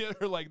pay you. Yeah,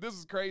 they're like, this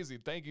is crazy.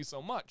 Thank you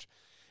so much.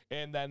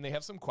 And then they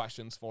have some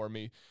questions for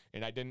me,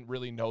 and I didn't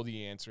really know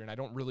the answer, and I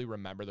don't really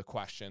remember the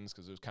questions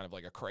because it was kind of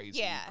like a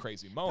crazy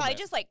moment. Probably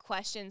just like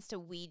questions to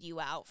weed you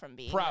out from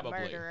being a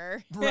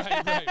murderer.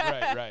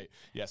 Right.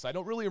 Yes, I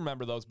don't really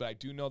remember those, but I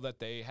do know that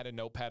they had a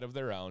notepad of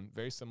their own,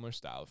 very similar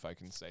style, if I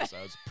can say so.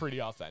 It's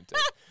pretty authentic.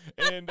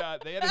 And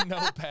they had a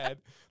notepad.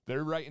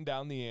 They're writing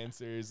down the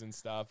answers and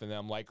stuff, and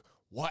I'm like,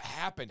 what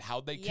happened?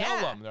 How'd they kill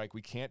him? They're like,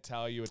 we can't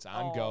tell you. It's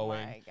ongoing.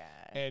 Oh, my God.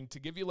 And to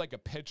give you like a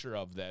picture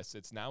of this,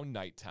 it's now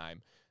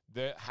nighttime.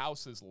 The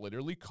house is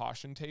literally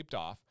caution taped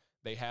off.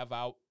 They have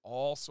out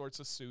all sorts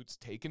of suits,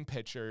 taking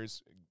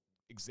pictures,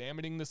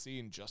 examining the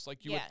scene just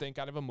like you would think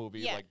out of a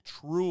movie, like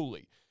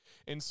truly.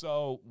 And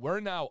so we're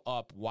now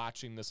up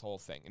watching this whole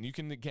thing. And you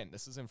can, again,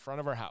 this is in front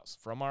of our house.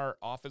 From our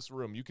office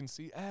room, you can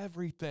see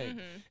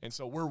everything. And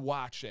so we're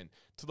watching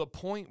to the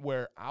point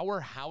where our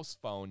house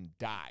phone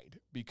died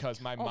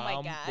because my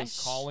mom was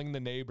calling the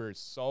neighbors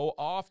so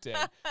often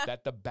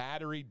that the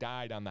battery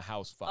died on the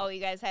house phone. Oh,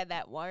 you guys had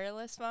that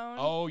wireless phone?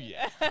 Oh,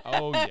 yeah.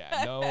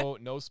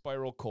 No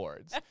spiral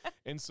cords.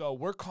 And so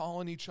we're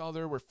calling each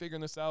other. We're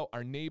figuring this out.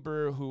 Our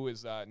neighbor who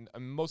is,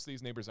 most of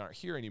these neighbors aren't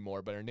here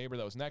anymore, but our neighbor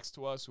that was next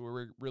to us, who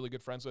we're really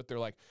good friends with, they're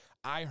like,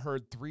 I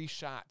heard 3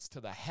 shots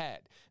to the head.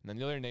 And then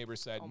the other neighbor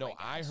said, no,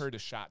 I heard a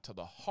shot to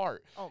the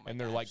heart. And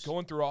they're like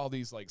going through all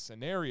these like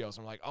scenarios.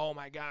 I'm like, oh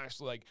my gosh,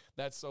 like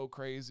that's so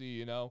crazy,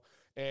 you know?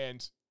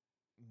 And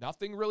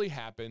nothing really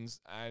happens.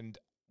 And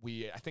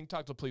I think,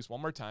 talked to the police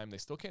one more time. They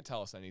still can't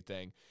tell us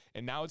anything.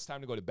 And now it's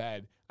time to go to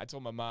bed. I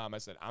told my mom, I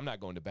said, I'm not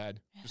going to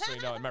bed. Just so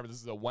you know, remember,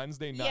 this is a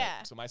Wednesday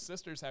night. So my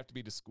sisters have to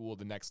be to school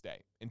the next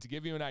day. And to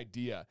give you an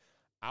idea,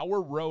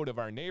 our road of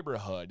our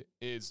neighborhood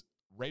is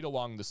right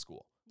along the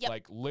school.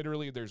 Like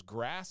literally there's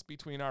grass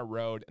between our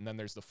road and then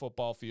there's the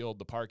football field,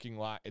 the parking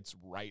lot. It's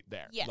right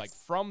there. Like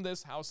from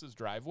this house's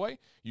driveway,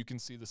 you can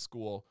see the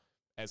school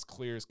as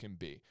clear as can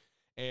be.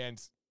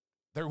 And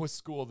there was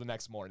school the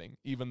next morning,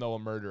 even though a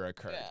murder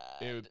occurred.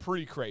 It was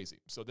pretty crazy.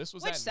 So this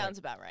was Which sounds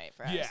about right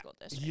for our school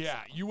district. Yeah,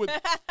 so.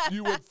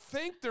 you would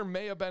think there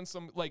may have been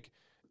some, like,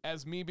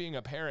 as me being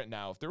a parent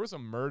now, if there was a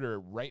murder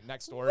right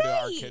next door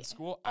to our kids'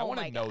 school, I want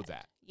to know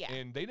that.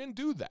 And they didn't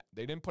do that.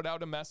 They didn't put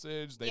out a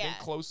message. They didn't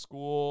close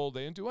school.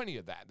 They didn't do any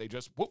of that. They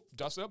just,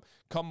 dust up.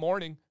 Come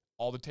morning,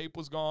 all the tape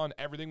was gone.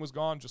 Everything was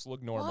gone. Just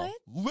looked normal.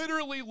 What?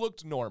 Literally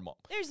looked normal.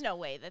 There's no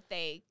way that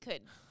they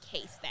could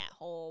case that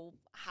whole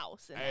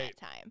house in that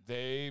time.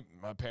 They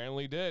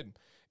apparently did.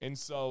 And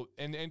so,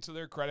 and to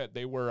their credit,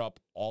 they were up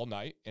all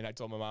night. And I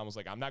told my mom, I was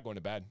like, I'm not going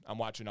to bed. I'm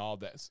watching all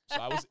this.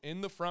 So I was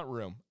in the front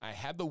room. I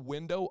had the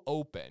window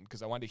open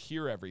because I wanted to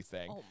hear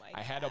everything. Oh my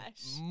I had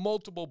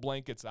multiple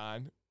blankets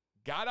on,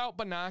 got out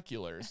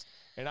binoculars,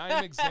 and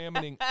I'm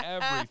examining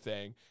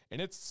everything.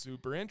 And it's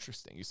super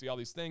interesting. You see all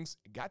these things.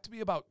 It got to be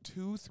about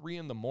 2, 3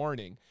 in the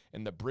morning,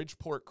 and the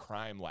Bridgeport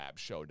Crime Lab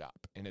showed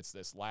up. And it's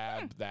this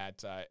lab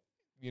that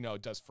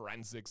does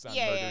forensics on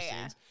murder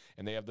scenes.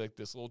 And they have like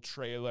this little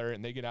trailer,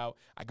 and they get out.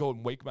 I go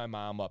and wake my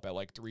mom up at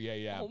like 3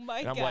 a.m. Oh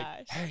my gosh. And I'm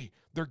like, hey,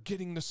 they're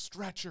getting the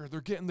stretcher.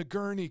 They're getting the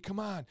gurney. Come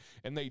on.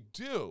 And they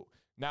do.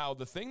 Now,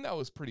 the thing that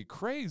was pretty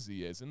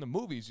crazy is in the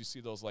movies, you see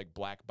those like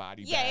black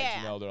body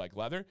bags, they're like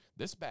leather.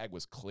 This bag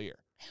was clear.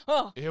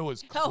 Oh. It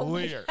was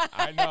clear.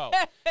 I know.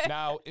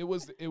 Now, it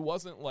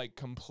wasn't like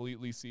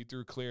completely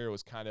see-through clear. It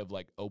was kind of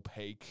like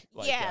opaque.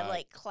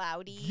 Like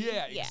cloudy.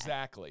 Yeah,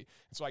 exactly.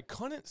 And so I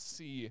couldn't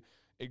see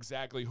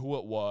exactly who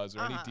it was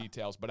or any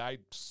details, but I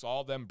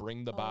saw them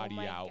bring the body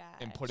out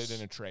and put it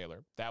in a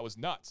trailer. That was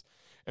nuts.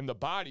 And the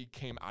body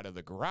came out of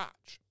the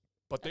garage,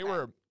 but they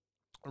were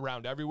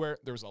around everywhere.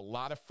 There was a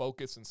lot of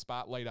focus and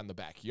spotlight on the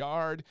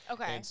backyard.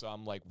 And so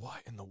I'm like,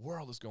 what in the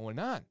world is going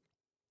on?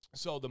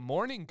 So the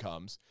morning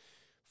comes.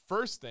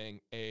 First thing,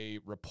 a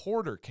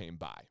reporter came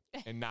by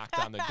and knocked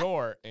on the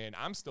door, and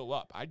I'm still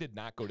up. I did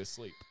not go to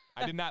sleep.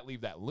 I did not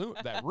leave that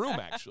room,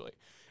 actually.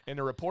 And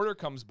a reporter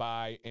comes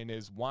by and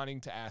is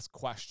wanting to ask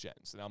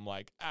questions. And I'm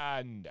like,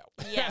 no.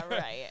 Yeah,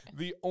 right.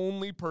 The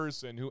only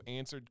person who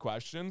answered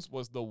questions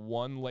was the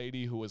one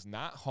lady who was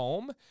not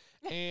home.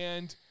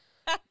 And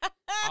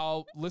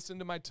I'll listen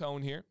to my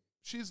tone here.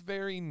 She's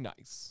very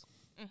nice.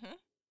 Mm-hmm.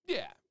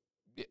 Yeah.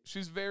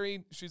 She's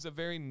a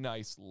very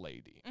nice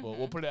lady. Mm-hmm.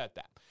 We'll put it at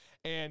that.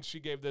 And she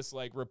gave this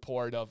like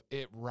report of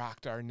it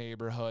rocked our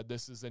neighborhood.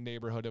 This is a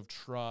neighborhood of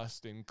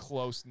trust and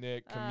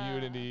close-knit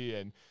community.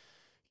 And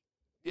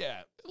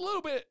yeah, a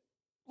little bit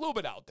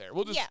out there.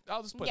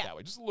 I'll just put it that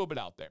way. Just a little bit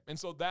out there. And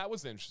so that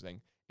was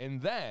interesting.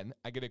 And then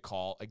I get a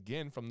call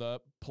again from the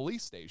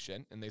police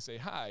station, and they say,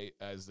 hi,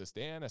 is this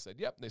Dan? I said,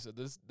 yep. They said,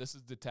 this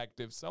is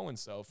Detective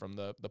so-and-so from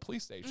the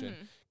police station.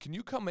 Mm-hmm. Can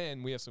you come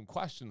in? We have some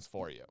questions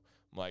for you.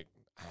 I'm like,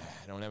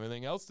 I don't have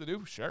anything else to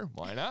do. Sure,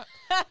 why not?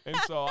 And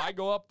so I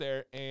go up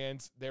there,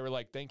 and they were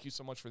like, thank you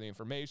so much for the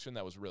information.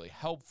 That was really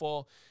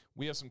helpful.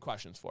 We have some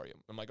questions for you.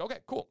 I'm like, okay,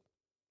 cool.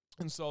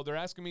 And so they're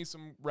asking me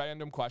some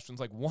random questions.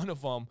 Like one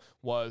of them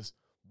was,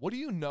 what do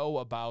you know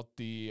about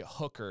the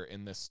hooker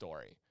in this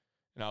story?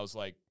 And I was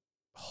like,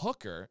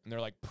 hooker, and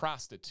they're like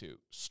prostitute,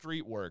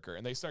 street worker,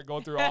 and they start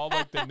going through all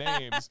like the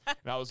names,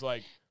 and I was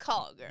like,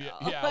 call girl.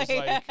 Yeah, I was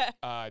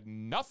like,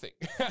 nothing.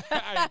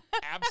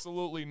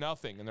 Absolutely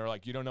nothing. And they're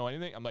like, you don't know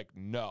anything? I'm like,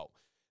 no.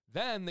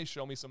 Then they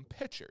show me some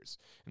pictures,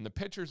 and the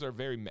pictures are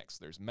very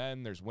mixed. There's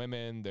men, there's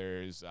women,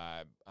 there's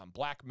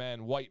black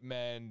men, white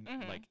men,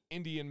 like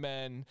Indian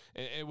men.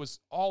 It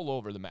was all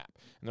over the map.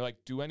 And they're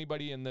like, do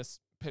anybody in this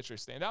picture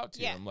stand out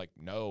to you? I'm like,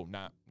 no,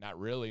 not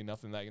really,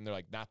 nothing like. And they're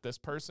like, not this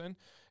person.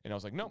 And I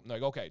was like, no. They're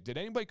like, okay, did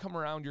anybody come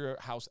around your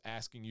house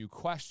asking you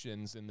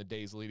questions in the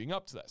days leading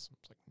up to this? I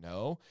was like,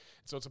 no.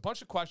 So it's a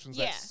bunch of questions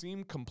that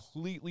seem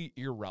completely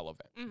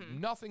irrelevant.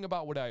 Nothing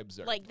about what I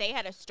observed. Like they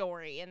had a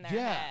story in their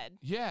head.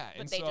 Yeah.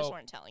 But they just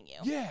weren't telling you.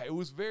 Yeah, it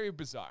was very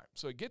bizarre.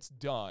 So it gets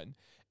done,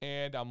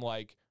 and I'm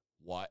like,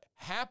 what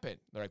happened?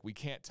 They're like, we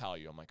can't tell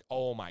you. I'm like,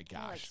 oh my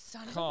gosh, like,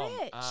 son come of a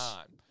bitch.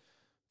 on.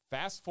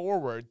 Fast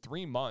forward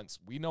 3 months,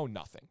 we know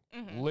nothing.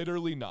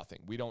 Literally nothing.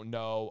 We don't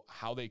know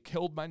how they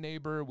killed my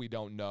neighbor. We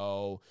don't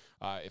know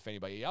if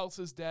anybody else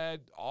is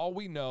dead. All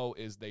we know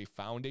is they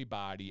found a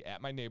body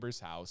at my neighbor's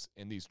house,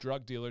 and these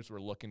drug dealers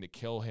were looking to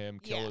kill him,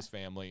 kill his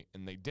family,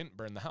 and they didn't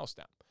burn the house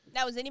down.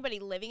 Now, was anybody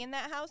living in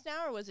that house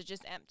now, or was it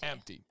just empty?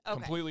 Empty. Okay.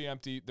 Completely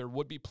empty. There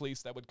would be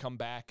police that would come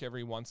back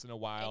every once in a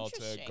while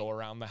to go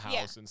around the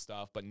house and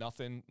stuff, but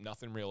nothing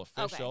real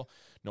official. Okay.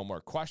 No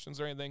more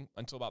questions or anything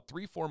until about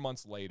 3-4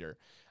 months later.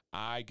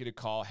 I get a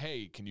call,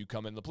 hey, can you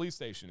come in the police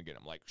station again?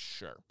 I'm like,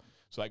 sure.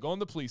 So I go in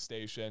the police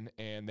station,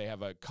 and they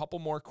have a couple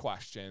more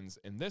questions,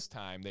 and this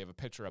time they have a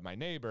picture of my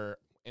neighbor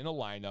in a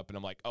lineup, and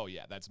I'm like, oh,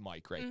 yeah, that's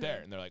Mike right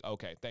there. And they're like,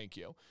 okay, thank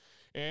you.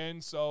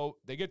 And so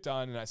they get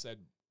done, and I said,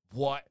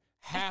 what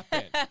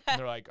happened? And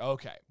they're like,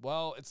 okay,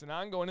 well, it's an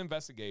ongoing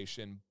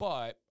investigation,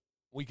 but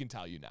we can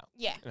tell you now.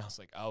 Yeah. And I was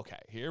like, okay,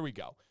 here we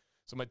go.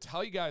 So I'm going to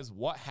tell you guys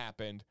what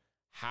happened,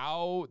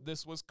 how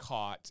this was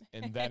caught,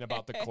 and then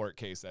about the court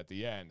case at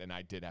the end. And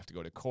I did have to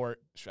go to court.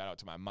 Shout out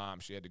to my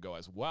mom. She had to go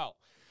as well.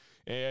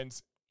 And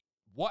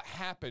what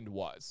happened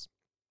was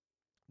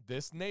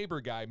this neighbor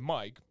guy,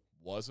 Mike,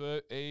 was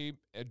a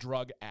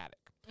drug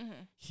addict.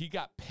 He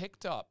got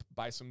picked up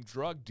by some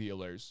drug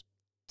dealers,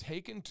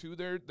 taken to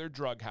their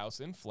drug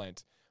house in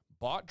Flint,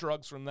 bought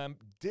drugs from them,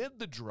 did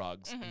the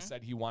drugs, and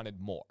said he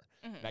wanted more.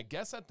 And I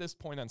guess at this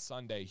point on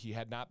Sunday, he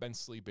had not been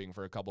sleeping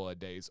for a couple of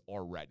days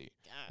already.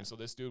 God. And so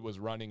this dude was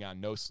running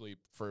on no sleep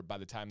by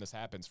the time this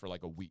happens, for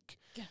like a week.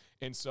 God.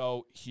 And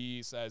so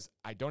he says,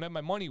 I don't have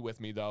my money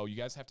with me, though. You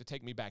guys have to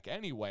take me back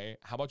anyway.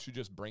 How about you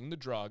just bring the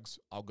drugs?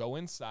 I'll go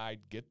inside,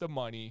 get the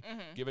money,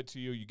 give it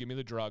to you. You give me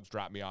the drugs,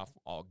 drop me off.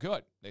 All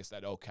good. They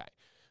said, okay.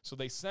 So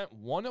they sent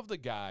one of the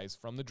guys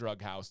from the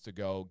drug house to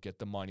go get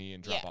the money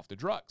and drop off the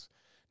drugs.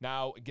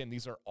 Now, again,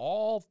 these are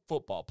all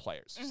football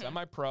players,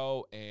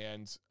 semi-pro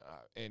and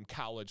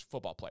college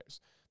football players.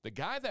 The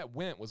guy that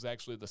went was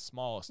actually the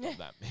smallest of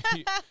them.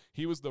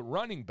 He was the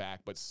running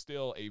back, but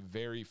still a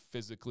very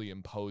physically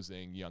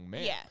imposing young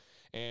man. Yeah.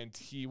 And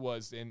he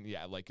was in,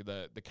 like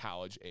the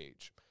college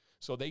age.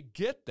 So they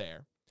get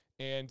there,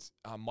 and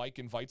Mike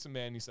invites him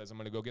in. He says, I'm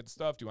going to go get the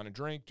stuff. Do you want a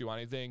drink? Do you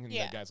want anything? And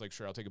the guy's like,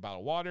 sure, I'll take a bottle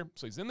of water.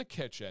 So he's in the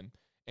kitchen,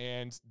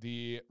 and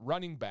the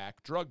running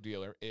back drug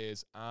dealer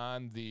is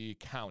on the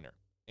counter.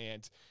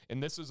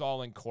 And this is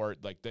all in court.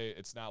 Like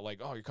it's not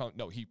like, oh, you're calling.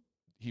 No,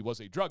 he was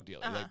a drug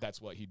dealer. Like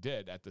that's what he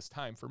did at this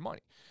time for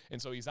money.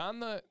 And so he's on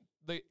the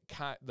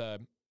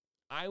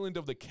island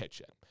of the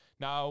kitchen.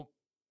 Now,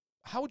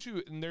 how would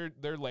you? And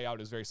their layout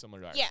is very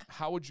similar to ours. Yeah.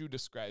 How would you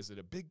describe? Is it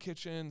a big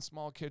kitchen,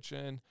 small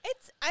kitchen?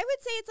 I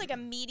would say it's like a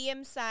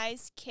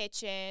medium-sized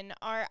kitchen.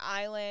 Our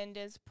island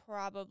is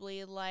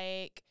probably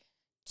like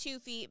 2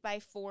 feet by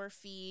 4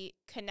 feet,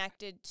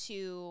 connected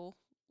to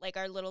like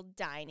our little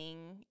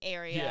dining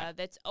area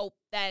that's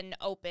then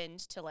opened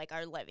to like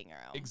our living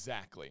room.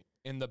 Exactly.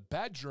 And the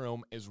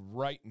bedroom is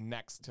right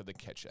next to the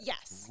kitchen.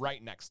 Yes.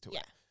 Right next to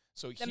it.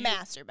 So the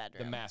master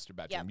bedroom. The master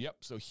bedroom. Yep.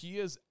 So he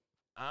is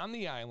on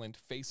the island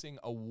facing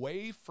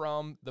away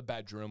from the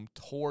bedroom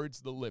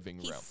towards the living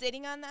room. He's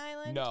sitting on the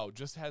island? No,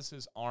 just has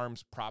his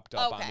arms propped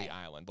up on the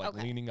island, like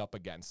leaning up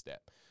against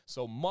it.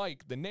 So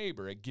Mike, the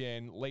neighbor,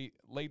 again, late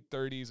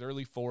 30s,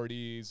 early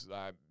 40s,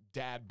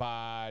 dad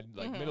bod,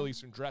 like Middle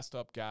Eastern dressed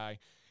up guy.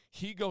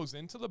 He goes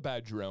into the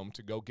bedroom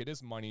to go get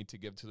his money to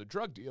give to the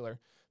drug dealer.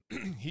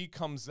 He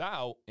comes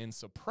out in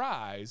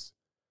surprise.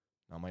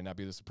 Now, might not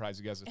be the surprise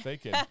you guys are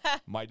thinking.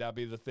 Might not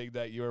be the thing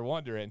that you were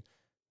wondering.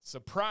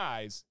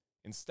 Surprise.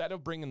 Instead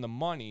of bringing the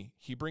money,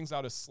 he brings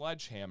out a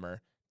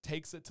sledgehammer,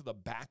 takes it to the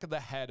back of the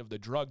head of the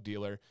drug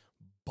dealer,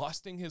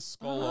 busting his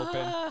skull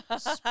open,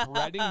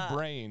 spreading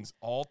brains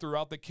all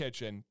throughout the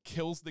kitchen,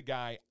 kills the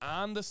guy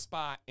on the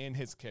spot in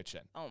his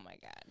kitchen. Oh, my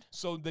God.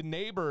 So the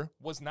neighbor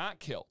was not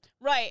killed.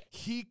 Right.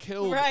 He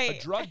killed a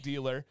drug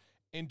dealer.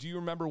 And do you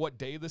remember what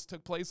day this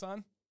took place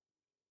on?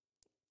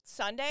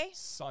 Sunday.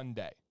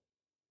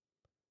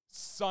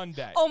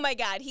 Oh, my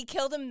God. He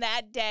killed him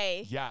that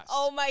day. Yes.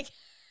 Oh, my God.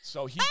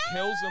 So he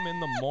kills him in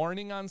the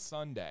morning on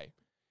Sunday.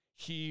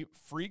 He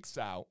freaks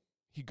out.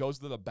 He goes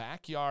to the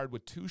backyard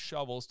with 2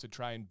 shovels to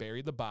try and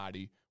bury the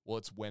body. Well,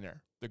 it's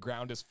winter. The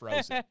ground is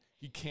frozen.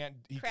 He cannot.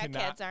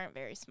 Crackheads aren't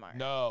very smart.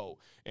 No,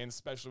 and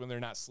especially when they're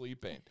not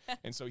sleeping.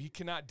 And so he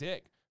cannot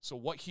dig. So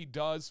what he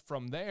does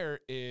from there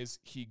is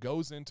he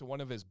goes into one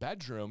of his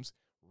bedrooms,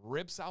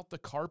 rips out the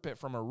carpet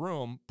from a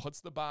room,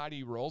 puts the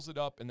body, rolls it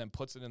up, and then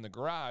puts it in the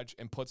garage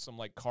and puts some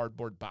like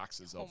cardboard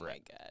boxes over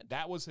it. Oh my God.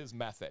 That was his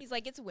method. He's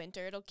like, it's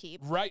winter, it'll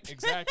keep. Right,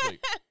 exactly.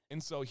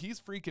 And so he's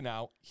freaking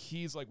out.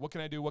 He's like, what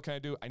can I do? What can I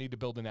do? I need to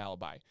build an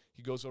alibi.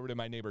 He goes over to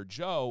my neighbor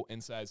Joe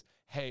and says,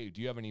 hey, do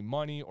you have any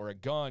money or a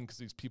gun? Because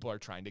these people are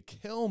trying to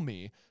kill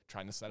me,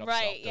 trying to set up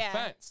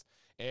self-defense.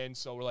 Yeah. And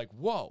so we're like,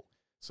 whoa.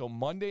 So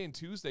Monday and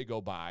Tuesday go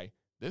by.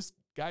 This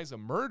guy's a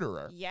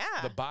murderer. Yeah.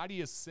 The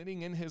body is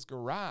sitting in his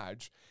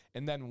garage.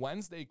 And then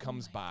Wednesday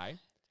comes by.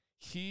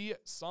 He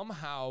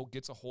somehow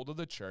gets a hold of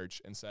the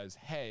church and says,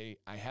 hey,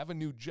 I have a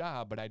new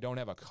job, but I don't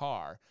have a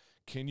car.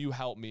 Can you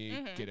help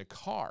me get a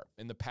car?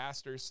 And the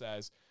pastor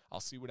says, I'll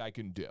see what I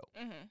can do.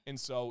 And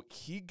so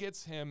he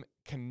gets him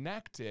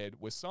connected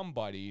with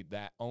somebody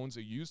that owns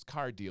a used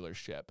car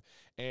dealership.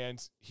 And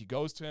he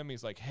goes to him.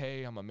 He's like,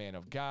 hey, I'm a man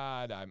of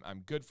God.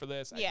 I'm good for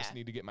this. I just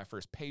need to get my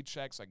first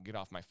paycheck so I can get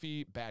off my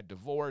feet. Bad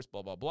divorce,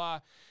 blah, blah, blah.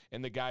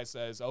 And the guy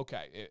says,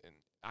 okay,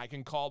 I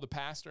can call the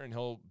pastor and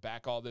he'll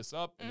back all this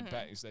up. And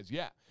he says,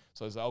 yeah.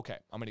 So he's like, okay,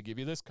 I'm going to give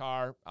you this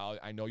car.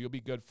 I know you'll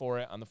be good for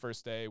it on the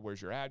first day.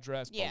 Where's your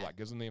address? Blah, blah.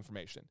 Gives him the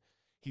information.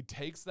 He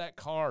takes that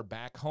car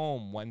back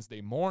home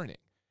Wednesday morning.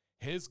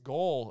 His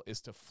goal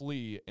is to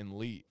flee and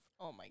leave.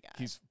 Oh, my God.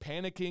 He's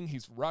panicking.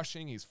 He's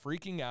rushing. He's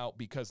freaking out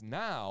because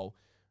now,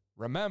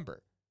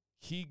 remember,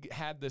 he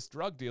had this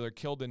drug dealer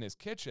killed in his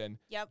kitchen.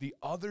 Yep. The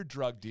other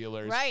drug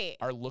dealers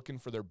are looking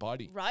for their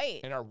buddy. Right.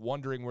 And are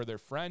wondering where their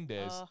friend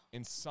is.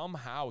 And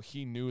somehow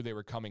he knew they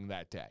were coming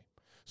that day.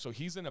 So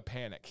he's in a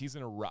panic. He's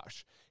in a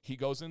rush. He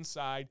goes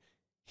inside.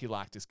 He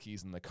locked his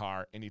keys in the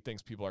car, and he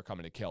thinks people are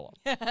coming to kill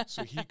him.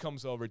 So he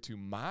comes over to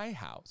my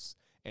house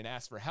and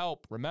asks for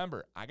help.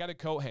 Remember, I got a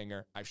coat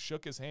hanger. I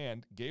shook his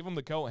hand, gave him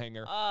the coat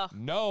hanger.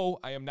 No,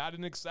 I am not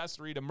an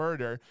accessory to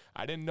murder.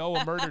 I didn't know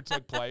a murder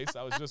took place.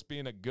 I was just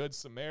being a good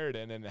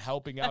Samaritan and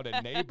helping out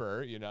a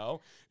neighbor, you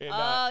know.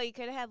 And, you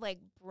could have had like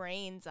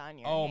brains on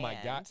your hand. Oh my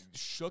God.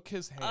 Shook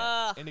his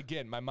hand. And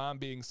again, my mom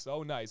being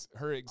so nice,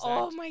 her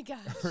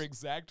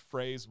exact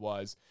phrase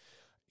was,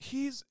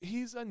 He's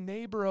a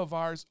neighbor of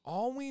ours.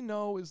 All we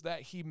know is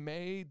that he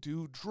may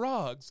do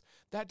drugs.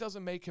 That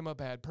doesn't make him a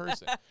bad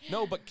person.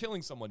 No, but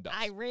killing someone does.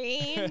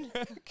 Irene.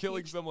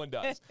 Killing someone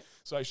does.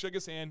 So I shook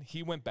his hand.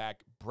 He went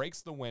back,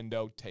 breaks the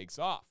window, takes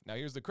off. Now,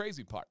 here's the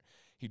crazy part.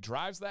 He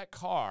drives that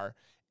car,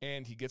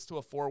 and he gets to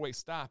a four-way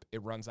stop.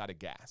 It runs out of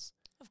gas.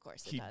 Of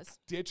course it does.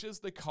 He ditches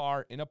the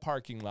car in a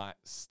parking lot,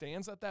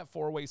 stands at that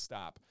four-way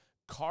stop,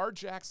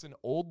 carjacks an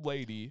old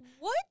lady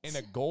in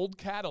a gold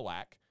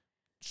Cadillac.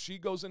 She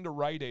goes into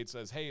Rite Aid,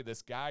 says, hey,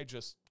 this guy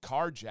just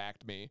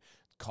carjacked me.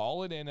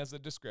 Call it in as a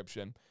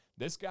description.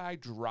 This guy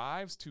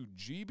drives to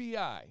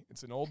GBI.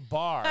 It's an old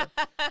bar.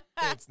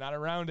 It's not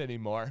around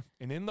anymore.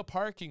 And in the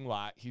parking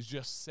lot, he's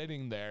just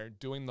sitting there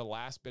doing the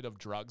last bit of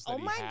drugs that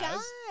he has. Oh,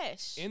 my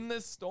gosh. In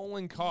this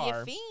stolen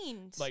car. You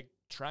fiend. Like,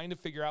 trying to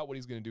figure out what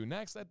he's going to do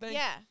next, I think.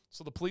 Yeah.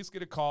 So the police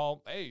get a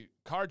call. Hey,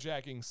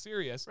 carjacking,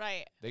 serious.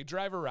 Right. They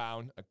drive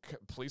around. A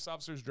police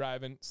officer's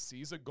driving,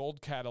 sees a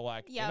gold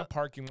Cadillac in a Yep.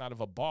 parking lot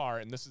of a bar,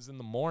 and this is in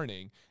the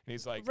morning. And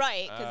he's like,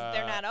 right, because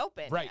they're not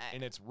open. Right, yet.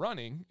 and it's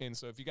running. And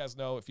so if you guys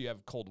know, if you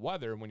have cold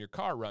weather, and when your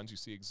car runs, you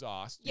see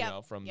exhaust, you Yep.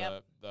 know, from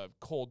Yep. the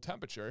cold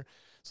temperature.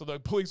 So the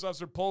police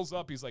officer pulls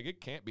up. He's like, it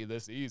can't be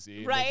this easy.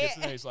 And Right. he gets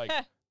in there, he's like,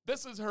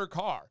 this is her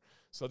car.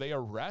 So they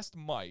arrest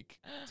Mike,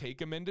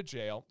 take him into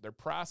jail. They're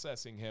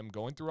processing him,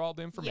 going through all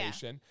the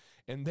information,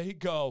 and they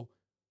go,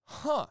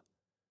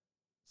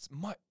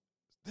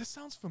 this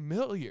sounds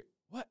familiar.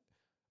 What?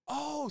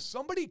 Oh,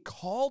 somebody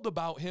called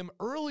about him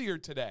earlier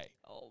today.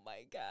 Oh,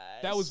 my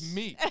gosh. That was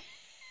me.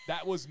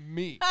 That was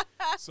me.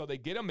 So they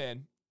get him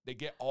in. They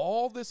get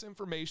all this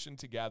information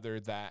together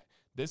that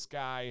this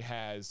guy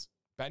has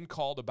been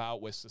called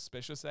about with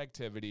suspicious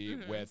activity,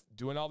 with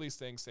doing all these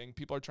things, saying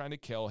people are trying to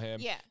kill him.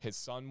 Yeah. His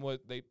son,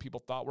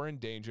 people thought were in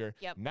danger.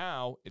 Yep.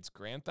 Now it's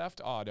grand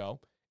theft auto.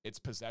 It's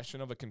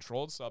possession of a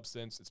controlled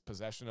substance. It's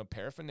possession of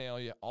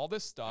paraphernalia, all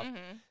this stuff.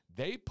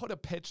 They put a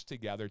pitch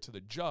together to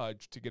the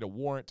judge to get a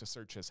warrant to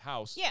search his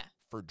house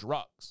for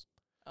drugs.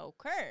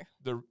 Okay.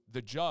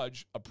 The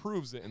judge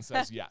approves it and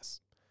says yes.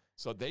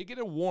 So they get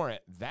a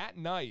warrant that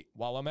night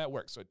while I'm at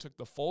work. So it took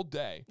the full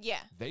day. Yeah.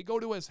 They go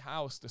to his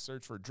house to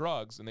search for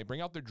drugs, and they bring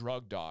out their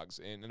drug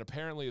dogs. And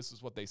apparently this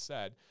is what they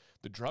said.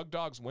 The drug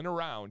dogs went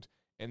around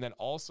and then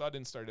all of a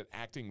sudden started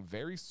acting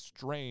very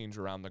strange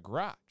around the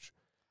garage.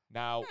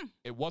 Now,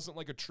 it wasn't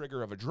like a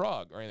trigger of a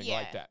drug or anything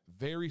like that.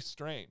 Very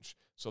strange.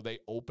 So they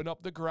open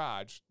up the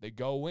garage, they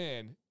go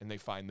in, and they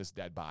find this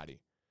dead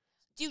body.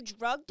 Do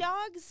drug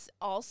dogs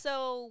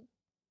also,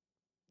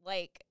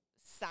 like,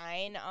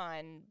 sign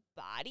on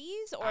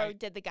bodies, or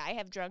did the guy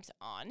have drugs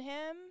on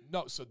him?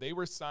 No, so they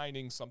were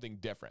signing something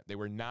different. They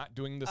were not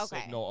doing the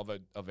signal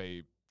of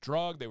a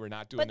drug. They were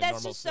not doing the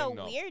normal signal. But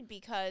that's just so weird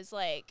because,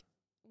 like,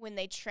 when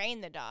they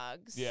train the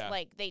dogs,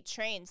 like, they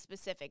train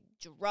specific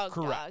drug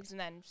dogs and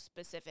then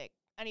specific,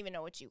 I don't even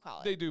know what you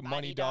call it. They do Body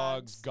money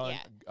dogs, gun,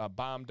 Yeah.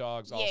 bomb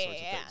dogs, all Yeah,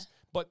 sorts yeah, of things.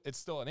 But it's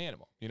still an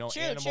animal, you know.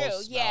 True, Animals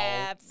true. smell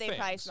Yeah, they things,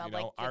 probably smell you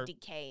know? like the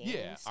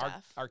decay and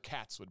stuff. Our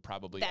cats would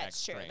probably That's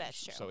act true, strange.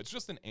 that's true. So it's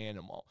just an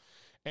animal.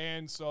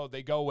 And so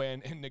they go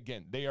in, and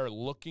again, they are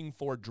looking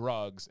for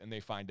drugs, and they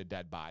find a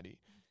dead body.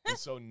 And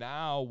so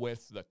now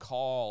with the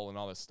call and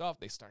all this stuff,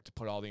 they start to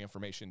put all the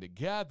information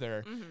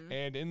together. Mm-hmm.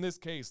 And in this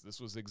case, this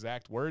was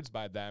exact words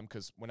by them,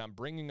 because when I'm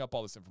bringing up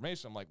all this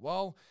information, I'm like,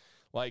 well,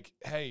 like,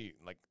 hey,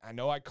 like, I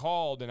know I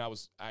called, and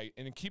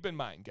and keep in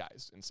mind,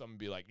 guys, and someone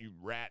be like, you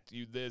rat,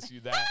 you this,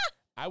 you that.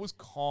 I was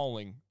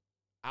calling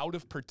out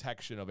of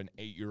protection of an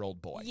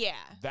 8-year-old boy. Yeah.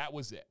 That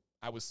was it.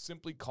 I was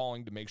simply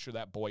calling to make sure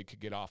that boy could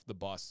get off the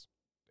bus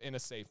in a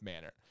safe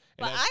manner.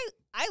 And But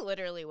I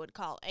literally would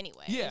call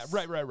anyway. yeah,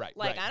 right. Like,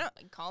 right. I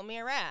don't, call me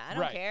a rat. I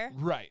don't care.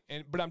 Right.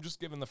 But I'm just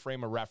giving the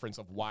frame of reference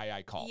of why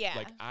I called. Yeah.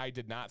 Like, I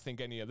did not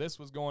think any of this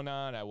was going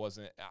on.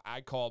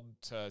 I called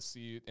to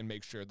see and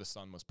make sure the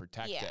son was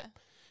protected. Yeah.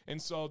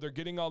 And so they're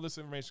getting all this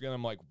information together.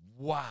 I'm like,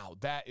 wow,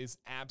 that is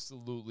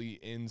absolutely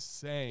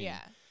insane. Yeah.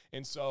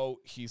 And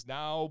so he's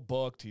now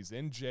booked. He's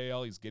in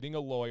jail. He's getting a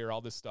lawyer,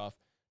 all this stuff.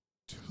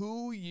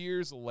 2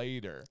 years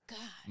later, Gosh.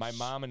 my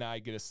mom and I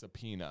get a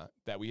subpoena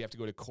that we have to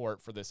go to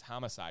court for this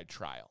homicide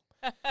trial.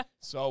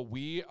 So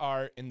we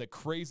are, and the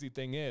crazy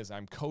thing is,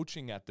 I'm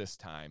coaching at this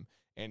time,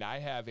 and I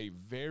have a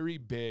very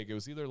big, it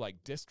was either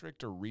like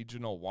district or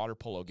regional water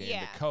polo game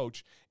Yeah. to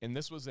coach, and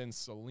this was in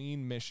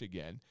Saline,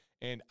 Michigan,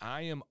 and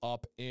I am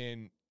up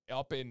in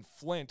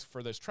Flint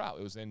for this trial.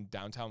 It was in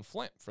downtown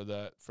Flint for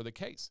the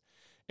case.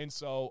 And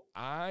so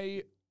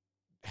I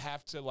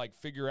have to like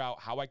figure out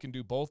how I can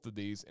do both of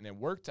these, and it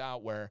worked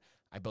out where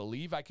I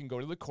believe I can go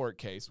to the court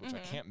case, which I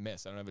can't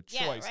miss. I don't have a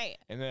choice. Right.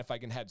 And then if I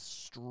can head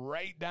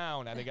straight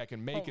down, I think I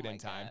can make Oh it in my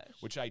time, gosh.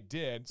 which I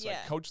did. So Yeah.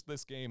 I coached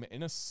this game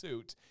in a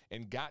suit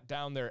and got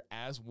down there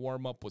as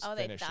warm-up was Oh,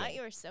 finishing. they thought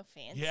you were so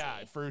fancy.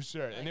 Yeah, for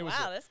sure. Like, And it was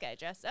wow, this guy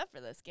dressed up for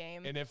this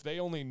game. and if they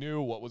only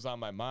knew what was on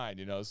my mind,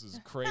 you know, this is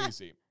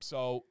crazy.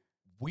 So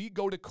we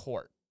go to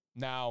court.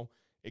 Now,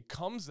 it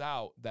comes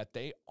out that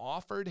they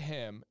offered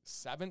him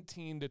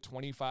 17 to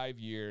 25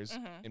 years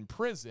in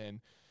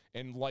prison,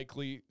 and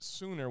likely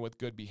sooner with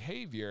good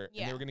behavior. And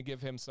Yeah. they were going to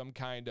give him some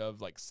kind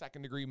of like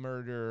second-degree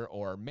murder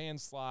or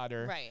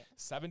manslaughter. Right.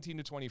 17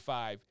 to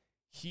 25.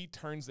 He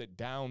turns it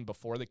down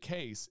before the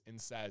case and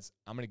says,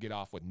 I'm going to get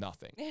off with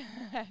nothing.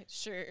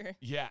 Sure.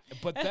 Yeah,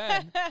 but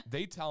then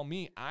they tell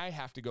me I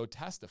have to go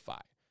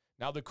testify.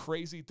 Now, the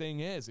crazy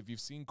thing is, if you've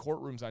seen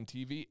courtrooms on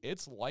TV,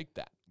 it's like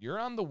that. You're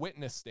on the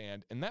witness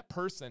stand, and that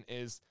person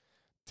is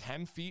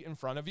 10 feet in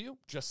front of you,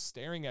 just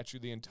staring at you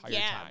the entire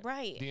time.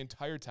 Right. The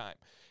entire time.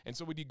 And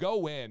so when you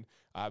go in,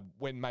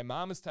 when my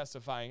mom is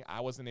testifying, I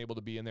wasn't able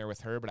to be in there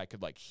with her, but I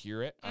could like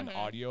hear it on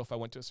audio if I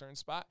went to a certain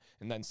spot,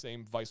 and then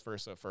same vice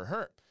versa for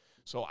her.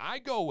 So I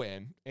go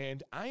in,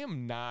 and I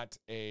am not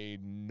a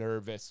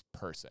nervous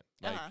person.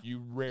 Like,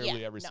 you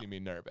rarely ever see me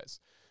nervous.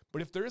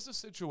 But if there is a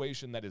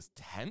situation that is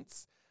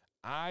tense,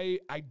 I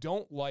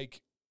don't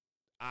like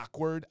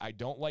awkward, I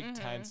don't like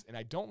tense, and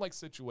I don't like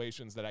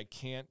situations that I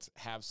can't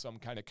have some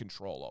kind of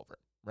control over,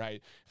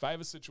 right? If I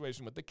have a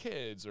situation with the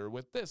kids or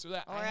with this or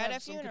that, Or I at have a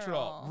some funeral.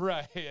 control.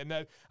 Right, and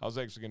that I was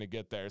actually going to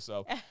get there.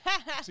 So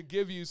to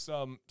give you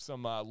some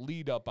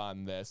lead up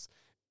on this,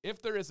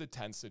 if there is a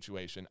tense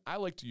situation, I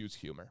like to use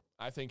humor.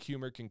 I think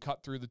humor can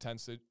cut through the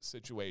tense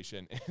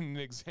situation. And an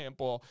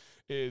example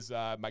is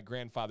my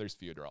grandfather's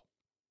funeral.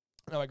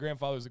 Now, my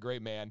grandfather's a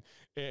great man,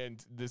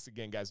 and this,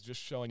 again, guys, just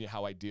showing you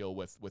how I deal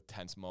with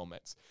tense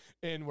moments.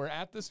 And we're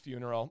at this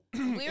funeral.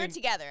 We were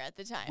together at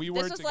the time. We this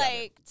were was together.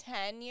 like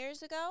 10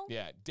 years ago?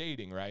 Yeah,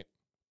 dating, right?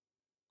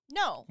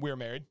 No. We were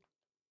married.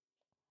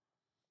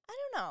 I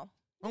don't know.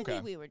 Maybe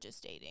Okay. we were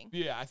just dating.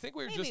 Yeah, I think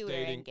we were Maybe just we were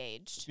dating.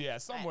 engaged. Yeah,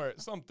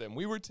 something.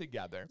 We were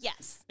together.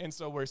 Yes. And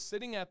so we're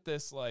sitting at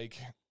this like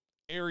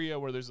area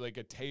where there's like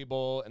a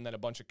table and then a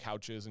bunch of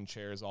couches and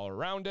chairs all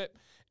around it.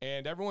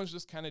 And everyone's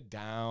just kind of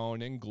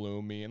down and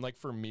gloomy. And like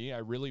for me, I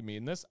really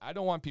mean this. I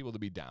don't want people to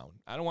be down.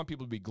 I don't want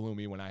people to be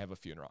gloomy when I have a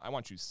funeral. I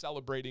want you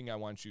celebrating. I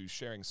want you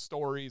sharing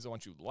stories. I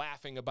want you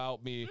laughing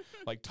about me,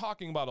 like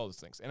talking about all those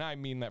things. And I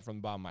mean that from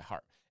the bottom of my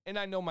heart. And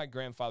I know my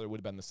grandfather would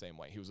have been the same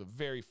way. He was a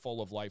very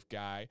full of life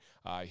guy.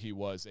 He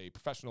was a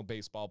professional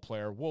baseball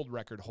player, world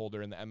record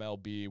holder in the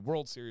MLB,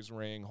 World Series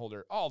ring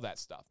holder, all that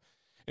stuff.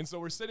 And so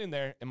we're sitting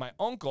there, and my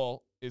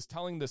uncle is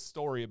telling this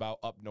story about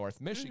up north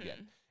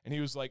Michigan. And he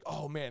was like,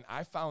 oh, man,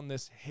 I found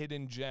this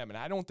hidden gem, and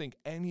I don't think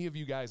any of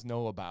you guys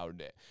know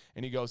about it.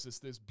 And he goes,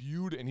 this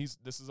beauty, and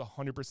this is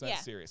 100%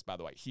 serious, by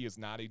the way. He is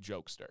not a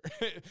jokester.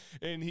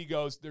 And he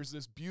goes, there's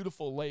this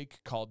beautiful lake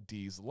called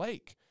Dee's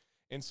Lake.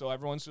 And so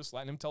everyone's just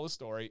letting him tell the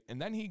story.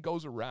 And then he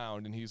goes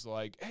around, and he's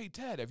like, hey,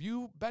 Ted, have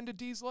you been to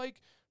Dee's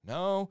Lake?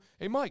 No.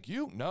 Hey, Mike,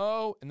 you?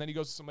 No. And then he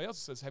goes to somebody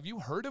else and says, have you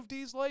heard of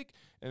Dee's Lake?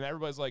 And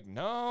everybody's like,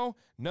 no.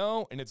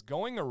 And it's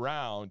going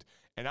around,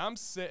 and I'm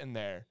sitting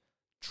there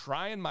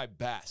trying my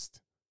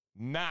best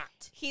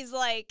not He's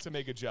like to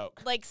make a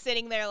joke.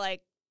 sitting there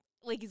like,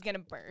 like he's going to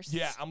burst.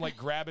 Yeah, I'm like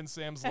grabbing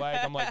Sam's leg.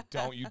 I'm like,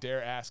 don't you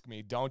dare ask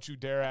me. Don't you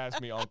dare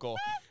ask me, Uncle.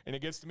 And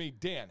it gets to me,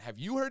 Dan, have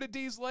you heard of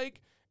Dee's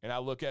Lake? And I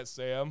look at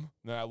Sam, and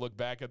then I look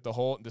back at the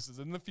whole, this is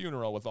in the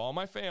funeral with all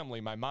my family,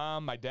 my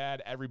mom, my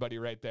dad, everybody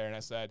right there. And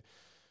I said,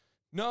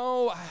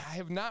 no, I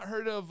have not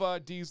heard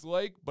of Dee's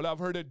Lake, but I've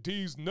heard of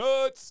Dee's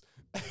Nuts.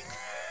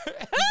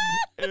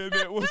 And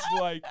it was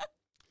like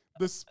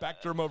the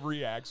spectrum of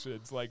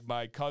reactions. Like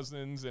my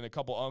cousins and a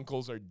couple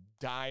uncles are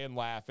dying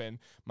laughing.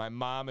 My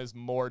mom is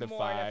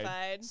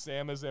mortified.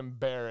 Sam is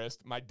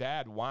embarrassed. My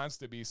dad wants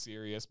to be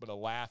serious, but a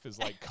laugh is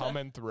like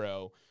coming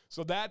through.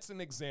 So that's an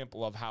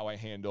example of how I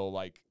handle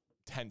like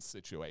tense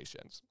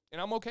situations. And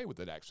I'm okay with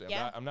it, actually.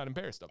 Yeah. I'm not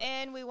embarrassed of it.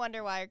 And we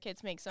wonder why our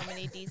kids make so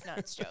many D's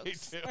Nuts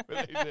jokes.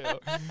 They do.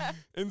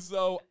 And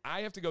so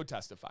I have to go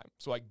testify.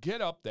 So I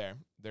get up there.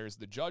 There's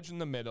the judge in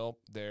the middle.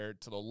 There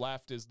to the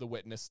left is the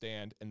witness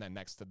stand. And then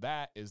next to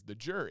that is the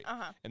jury.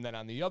 And then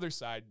on the other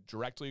side,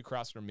 directly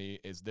across from me,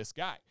 is this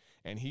guy.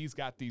 And he's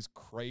got these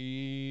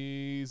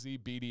crazy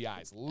beady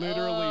eyes,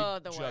 literally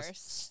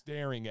just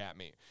staring at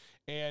me.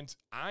 And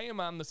I am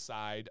on the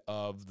side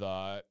of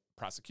the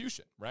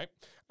prosecution, right?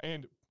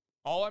 And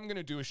all I'm going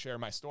to do is share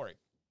my story.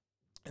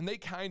 And they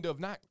kind of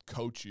not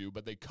coach you,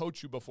 but they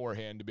coach you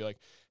beforehand to be like,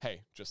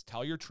 hey, just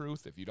tell your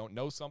truth. If you don't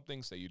know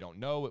something, say you don't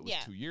know. It was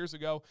 2 years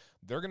ago.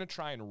 They're going to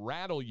try and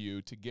rattle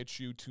you to get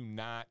you to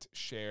not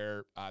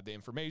share the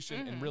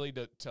information and really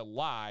to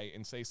lie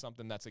and say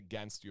something that's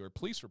against your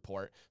police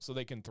report so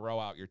they can throw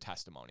out your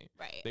testimony.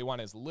 Right. They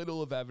want as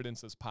little of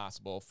evidence as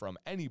possible from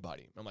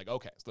anybody. I'm like,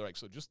 okay. So they're like,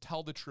 so just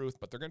tell the truth,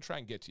 but they're going to try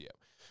and get to you.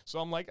 So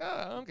I'm like,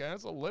 oh, okay,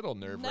 that's a little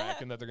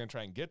nerve-wracking that they're going to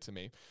try and get to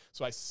me.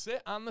 So I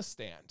sit on the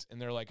stand,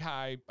 and they're like,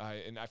 hi,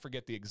 and I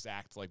forget the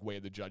exact like way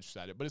the judge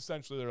said it, but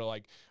essentially they're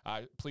like,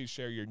 please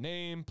share your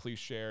name, please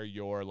share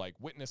your like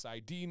witness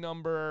ID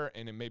number,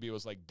 and then maybe it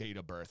was like date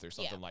of birth or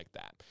something like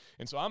that.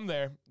 And so I'm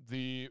there.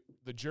 The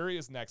jury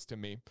is next to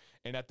me,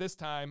 and at this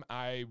time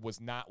I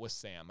was not with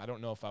Sam. I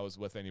don't know if I was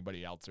with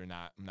anybody else or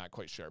not. I'm not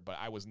quite sure, but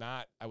I was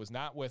not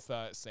with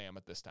Sam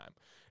at this time.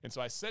 And so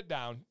I sit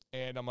down,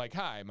 and I'm like,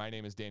 hi, my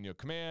name is Daniel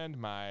Command.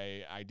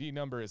 My ID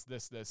number is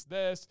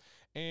this,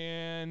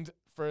 and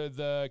for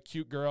the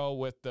cute girl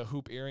with the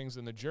hoop earrings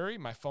in the jury,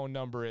 my phone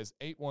number is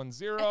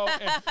 810,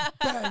 and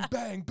bang,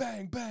 bang,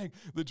 bang, bang.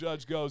 The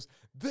judge goes,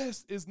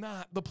 this is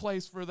not the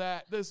place for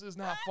that. This is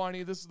not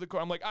funny. This is the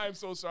court. I'm like, I'm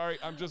so sorry.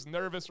 I'm just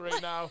nervous right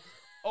now.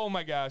 Oh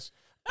my gosh.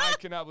 I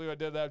cannot believe I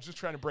did that. I was just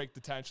trying to break the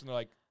tension. They're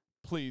like,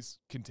 please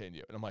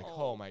continue. And I'm like,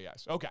 oh my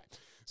gosh. Okay.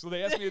 So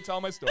they asked me to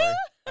tell my story.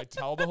 I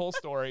tell the whole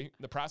story.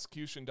 The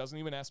prosecution doesn't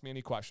even ask me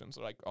any questions.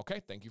 They're like,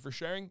 okay, thank you for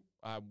sharing.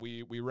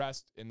 We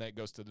rest, and that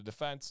goes to the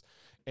defense.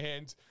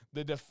 And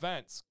the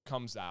defense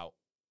comes out,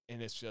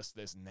 and it's just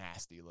this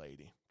nasty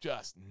lady,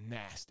 just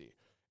nasty.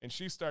 And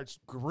she starts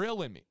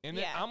grilling me. And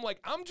then I'm like,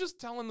 I'm just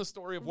telling the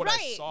story of what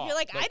I saw. You're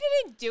like, I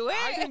didn't do it.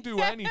 I didn't do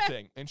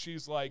anything. And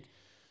she's like,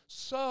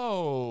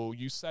 so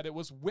you said it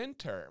was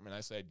winter. And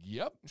I said,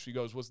 yep. She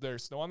goes, was there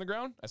snow on the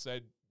ground? I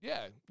said,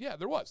 yeah,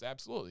 there was.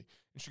 Absolutely.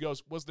 And she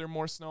goes, was there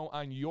more snow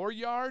on your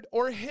yard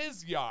or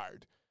his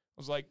yard?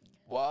 I was like,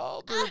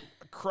 well, they're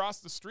across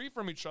the street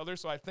from each other,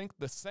 so I think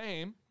the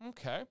same.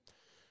 Okay.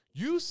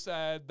 You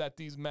said that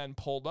these men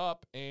pulled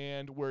up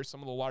and were some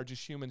of the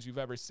largest humans you've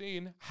ever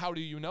seen. How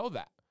do you know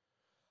that?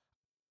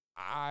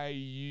 I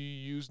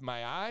used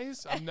my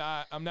eyes. I'm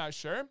not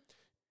sure.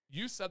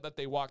 You said that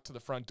they walked to the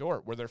front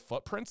door. Were there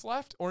footprints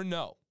left or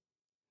no?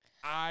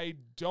 I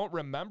don't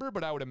remember,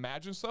 but I would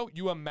imagine so.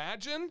 You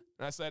imagine?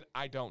 And I said,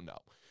 I don't know.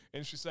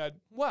 And she said,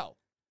 well,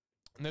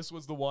 and this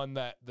was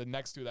the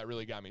next two that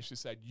really got me. She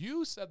said,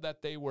 you said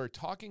that they were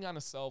talking on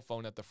a cell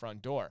phone at the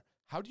front door.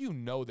 How do you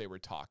know they were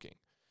talking?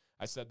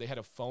 I said they had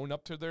a phone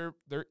up to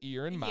their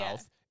ear and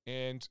mouth,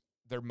 and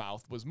their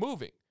mouth was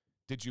moving.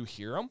 Did you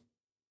hear them?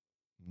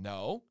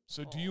 No.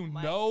 So do you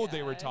know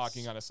they were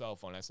talking on a cell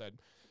phone? I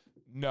said,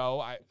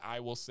 no,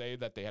 I will say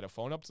that they had a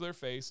phone up to their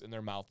face and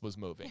their mouth was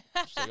moving.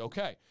 She's like,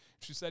 okay.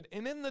 She said,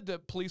 and in the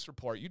police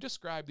report, you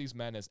describe these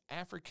men as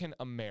African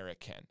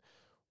American.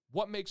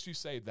 What makes you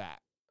say that?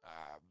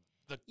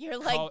 You're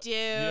like, dude.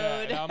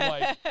 Yeah, and I'm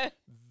like,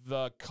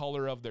 the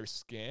color of their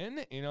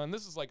skin, and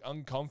this is like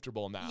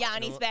uncomfortable now.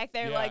 Yanni's back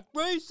there like,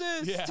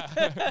 racist.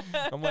 Yeah.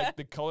 I'm like,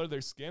 the color of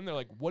their skin? They're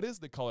like, what is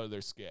the color of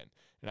their skin?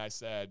 And I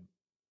said,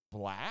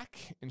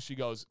 black. And she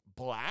goes,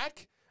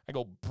 black? I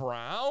go,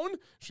 brown?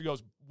 She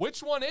goes,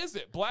 which one is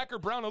it? Black or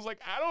brown? I was like,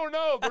 I don't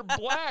know. They're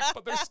black,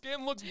 but their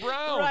skin looks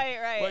brown.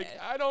 Right. Like,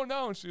 I don't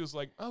know. And she was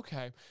like,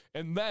 okay.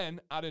 And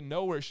then out of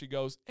nowhere, she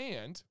goes,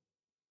 and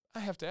I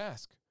have to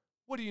ask,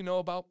 what do you know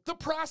about the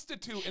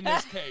prostitute in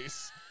this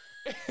case?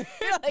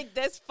 You're like,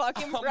 this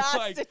fucking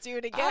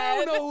prostitute again. I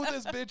don't know who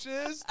this bitch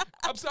is.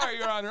 I'm sorry,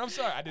 Your Honor. I'm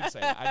sorry. I didn't say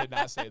that. I did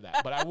not say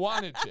that, but I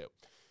wanted to.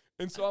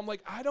 And so I'm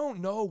like, I don't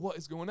know what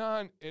is going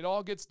on. It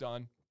all gets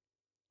done.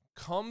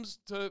 Comes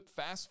to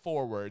fast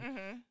forward,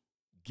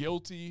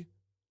 guilty,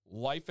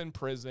 life in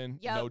prison,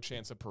 no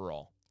chance of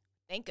parole.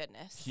 Thank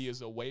goodness. He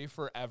is away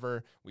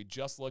forever. We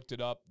just looked it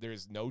up.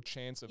 There's no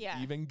chance of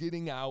even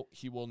getting out.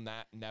 He will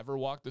never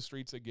walk the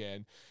streets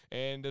again.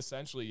 And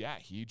essentially,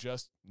 he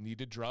just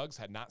needed drugs,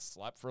 had not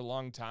slept for a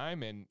long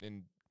time,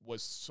 and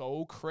was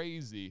so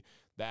crazy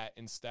that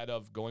instead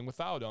of going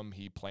without him,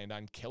 he planned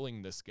on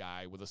killing this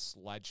guy with a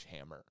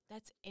sledgehammer.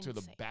 That's insane.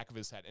 To the back of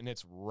his head. And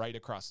it's right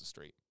across the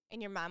street.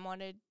 And your mom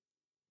wanted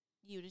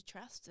you to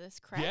trust this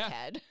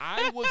crackhead. Yeah,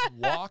 I was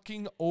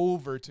walking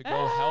over to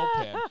go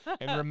help him.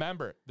 And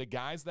remember, the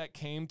guys that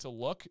came to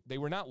look, they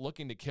were not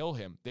looking to kill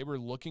him. They were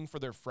looking for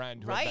their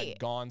friend who had been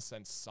gone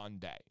since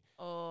Sunday.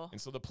 Oh. And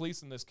so the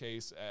police in this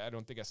case, I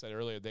don't think I said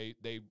earlier, they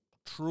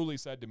truly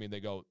said to me, they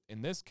go,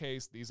 in this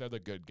case, these are the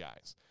good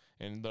guys.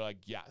 And they're like,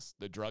 yes,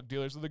 the drug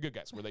dealers are the good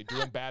guys. Were they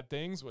doing bad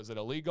things? Was it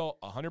illegal?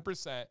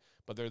 100%,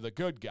 but they're the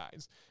good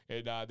guys.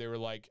 And they were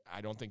like,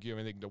 I don't think you have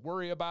anything to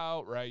worry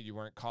about, right? You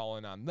weren't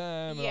calling on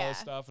them and all this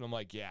stuff. And I'm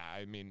like, yeah,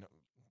 I mean,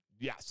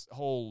 yes,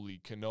 holy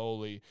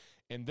cannoli.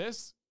 And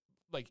this,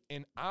 like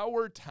in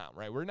our town,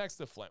 right? We're next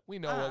to Flint. We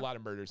know a lot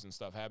of murders and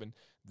stuff happen.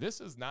 This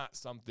is not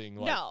something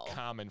like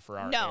common for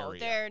our area. No,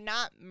 they're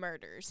not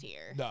murders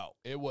here. No,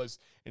 it was.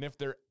 And if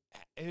there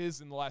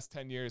is in the last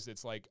 10 years,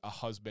 it's like a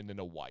husband and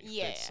a wife.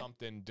 Yeah. It's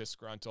something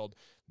disgruntled.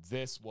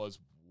 This was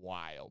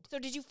wild. So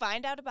did you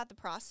find out about the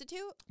prostitute?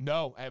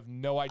 No, I have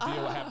no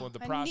idea what happened with the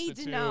prostitute.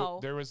 I need to know.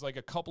 There was like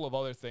a couple of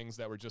other things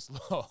that were just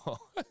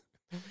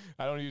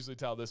I don't usually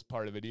tell this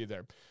part of it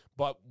either.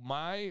 But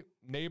my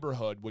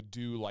neighborhood would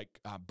do like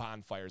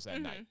bonfires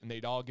at night. And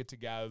they'd all get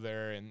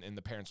together and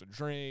the parents would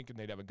drink and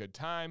they'd have a good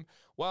time.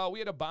 Well, we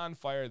had a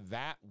bonfire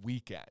that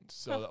weekend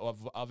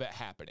of it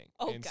happening.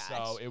 Oh, and gosh.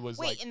 So it was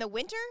in the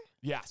winter?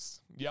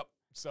 Yes. Yep.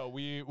 So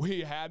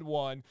we had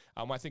one.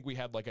 I think we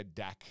had like a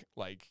deck,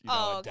 like,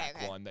 a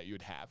deck one that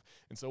you'd have.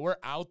 And so we're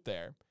out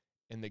there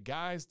and the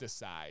guys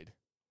decide,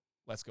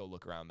 let's go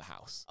look around the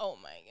house. Oh,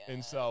 my God.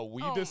 And so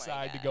we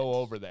decide to go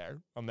over there.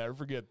 I'll never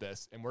forget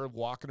this. And we're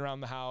walking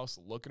around the house,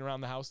 looking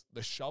around the house.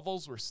 The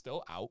shovels were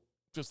still out,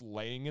 just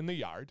laying in the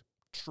yard,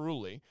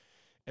 truly.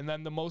 And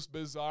then the most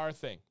bizarre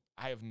thing,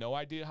 I have no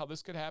idea how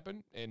this could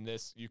happen. And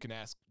this, you can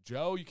ask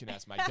Joe, you can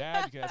ask my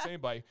dad, you can ask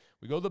anybody.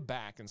 We go to the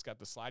back and it's got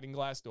the sliding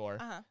glass door.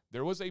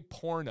 There was a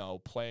porno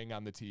playing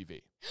on the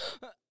TV.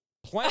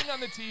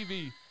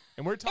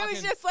 And we're talking. It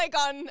was just like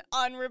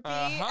on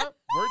repeat.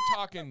 We're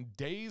talking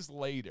days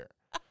later.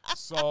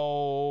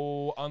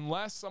 So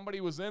unless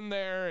somebody was in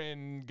there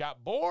and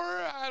got bored,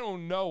 I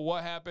don't know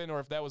what happened or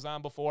if that was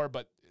on before,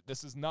 but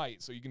this is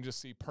night. So you can just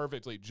see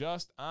perfectly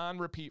just on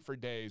repeat for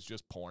days,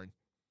 just porn.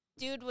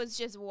 Dude was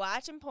just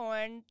watching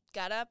porn,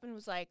 got up and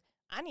was like,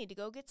 I need to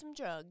go get some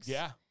drugs.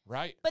 Yeah,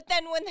 right. But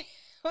then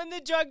when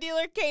the drug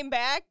dealer came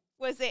back,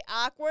 was it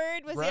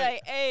awkward? Was he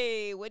like,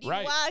 hey, what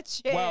are you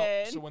watching?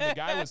 Well, so when the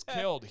guy was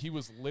killed, he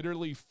was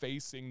literally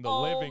facing the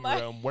living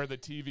room where the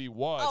TV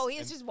was. Oh, he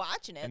was just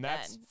watching it. And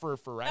that's for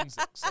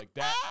forensics. Like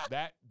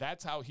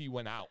that's how he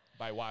went out,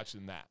 by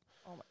watching that.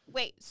 Oh my.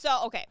 Wait,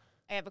 so okay,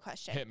 I have a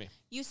question. Hit me.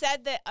 You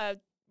said that a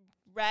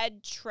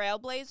red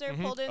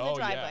Trailblazer pulled in the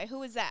driveway. Yeah. Who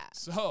was that?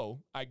 So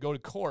I go to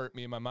court.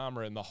 Me and my mom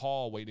are in the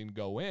hall waiting to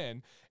go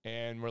in,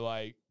 and we're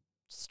like,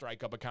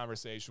 strike up a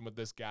conversation with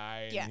this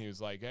guy, and he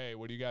was like, hey,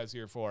 what are you guys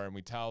here for? And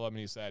we tell him, and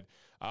he said,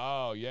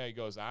 oh yeah, he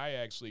goes, I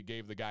actually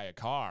gave the guy a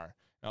car.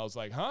 And I was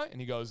like, huh? And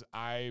he goes,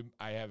 I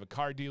have a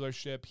car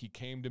dealership. He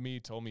came to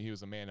me, told me he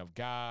was a man of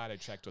God. I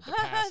checked with the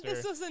pastor.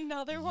 This was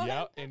another one?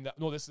 Yep. And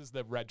no, this is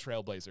the red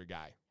Trailblazer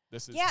guy.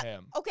 This is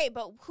him. Okay,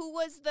 but who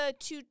was the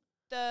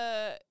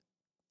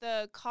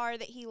car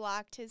that he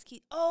locked his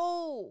key?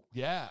 Oh.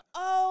 Yeah.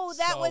 Oh,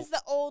 that was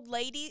the old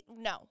lady?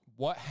 No.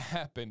 What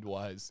happened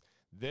was,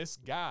 this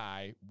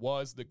guy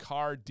was the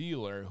car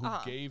dealer who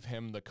gave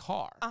him the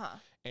car.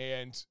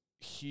 And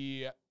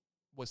he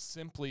was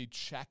simply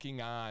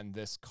checking on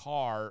this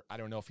car. I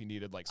don't know if he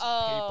needed like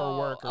some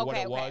paperwork or what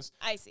it was.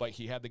 I see. But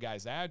he had the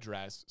guy's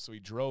address, so he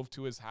drove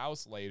to his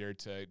house later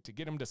to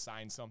get him to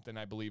sign something,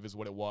 I believe is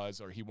what it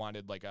was, or he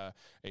wanted like a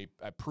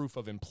proof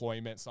of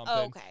employment, something.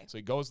 Okay. So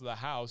he goes to the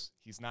house,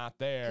 he's not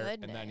there,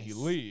 and then he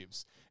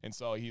leaves. And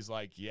so he's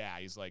like,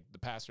 the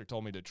pastor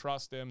told me to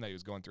trust him, that he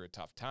was going through a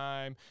tough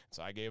time.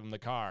 So I gave him the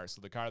car. So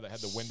the car that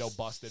had the window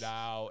busted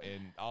out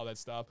and all that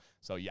stuff.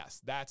 So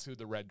yes, that's who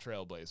the red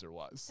Trailblazer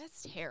was.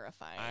 That's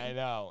terrifying. I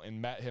know,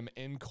 and met him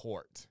in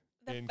court.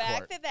 The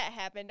fact that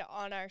happened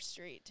on our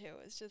street, too,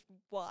 is just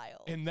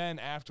wild. And then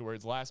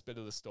afterwards, last bit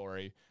of the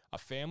story, a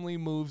family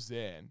moves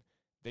in.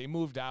 They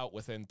moved out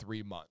within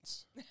 3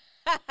 months.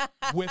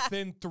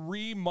 Within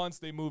 3 months,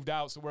 they moved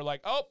out. So we're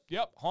like, oh,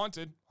 yep,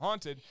 haunted.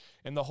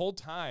 And the whole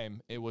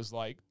time, it was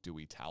like, do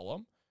we tell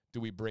them? Do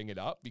we bring it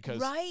up?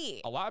 Because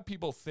a lot of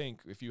people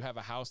think if you have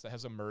a house that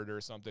has a murder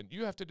or something,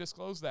 you have to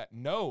disclose that.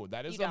 No,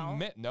 that is a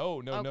myth.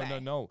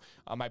 No.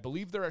 I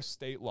believe there are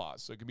state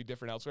laws, so it can be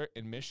different elsewhere.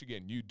 In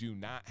Michigan, you do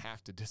not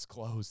have to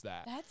disclose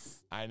that.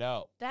 I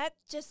know. That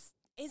just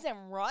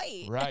isn't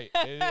right. Right.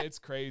 It's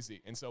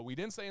crazy. And so we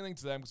didn't say anything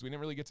to them because we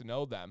didn't really get to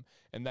know them.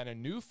 And then a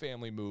new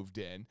family moved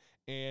in,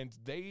 and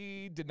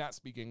they did not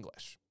speak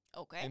English.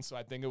 Okay. And so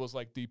I think it was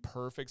like the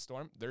perfect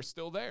storm. They're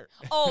still there.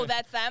 Oh,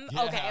 that's them?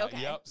 Yeah,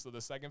 Okay. Yep. So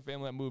the second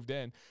family that moved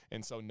in.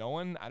 And so no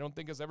one, I don't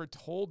think, has ever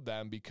told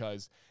them,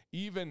 because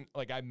even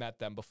like I met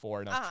them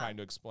before and I was trying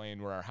to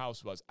explain where our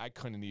house was. I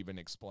couldn't even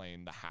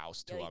explain the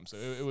house to them. So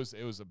it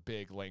was a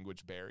big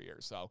language barrier.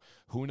 So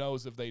who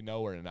knows if they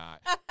know or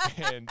not.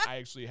 And I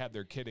actually had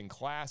their kid in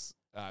class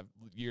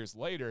years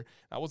later.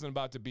 I wasn't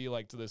about to be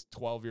like to this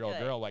 12-year-old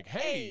girl like,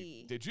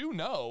 hey, did you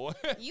know?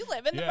 You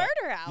live in the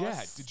murder house.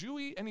 Yeah. Did you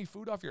eat any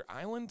food off your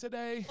island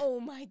today? Oh,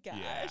 my gosh.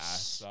 Yeah.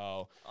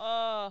 So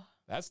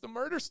that's the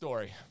murder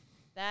story.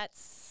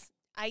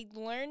 I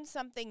learn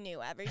something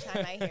new every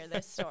time I hear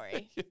this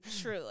story.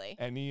 Truly.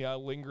 Any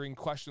lingering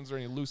questions or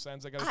any loose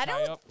ends I got to I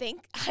tie up?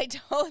 I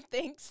don't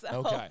think so.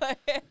 Okay.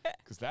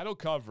 Because that'll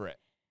cover it.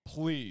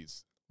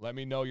 Please let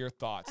me know your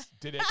thoughts.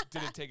 Did it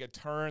take a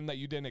turn that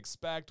you didn't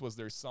expect? Was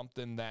there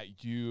something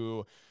that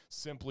you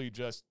simply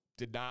just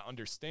did not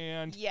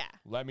understand? Yeah.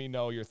 Let me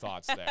know your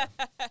thoughts there.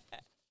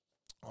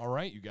 All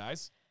right, you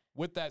guys.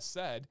 With that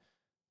said,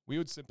 we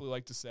would simply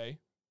like to say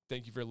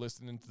thank you for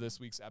listening to this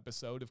week's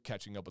episode of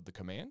Catching Up with the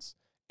Commands.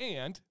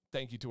 And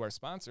thank you to our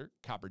sponsor,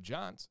 Copper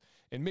Johns.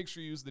 And make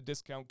sure you use the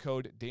discount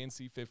code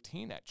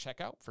DANCY15 at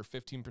checkout for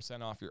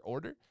 15% off your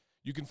order.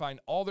 You can find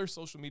all their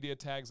social media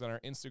tags on our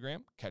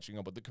Instagram, Catching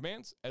Up with the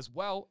Commands, as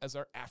well as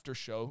our after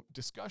show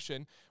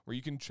discussion, where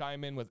you can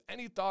chime in with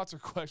any thoughts or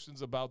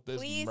questions about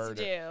this murder.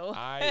 Please do.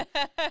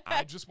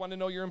 I just want to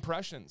know your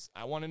impressions.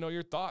 I want to know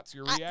your thoughts,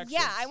 your reactions.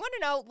 Yeah, I want to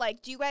know,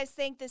 like, do you guys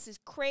think this is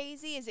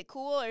crazy? Is it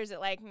cool, or is it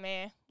like,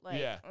 meh? Like,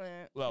 yeah.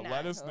 Well, nah.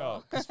 let us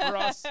know. Because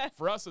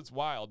for us, it's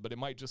wild, but it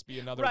might just be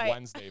another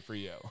Wednesday for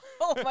you.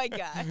 Oh, my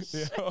gosh.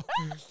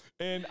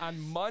 And on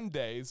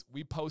Mondays,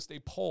 we post a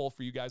poll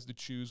for you guys to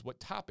choose what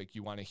topic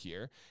you want to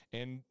hear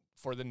and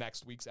for the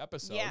next week's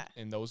episode. Yeah.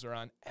 And those are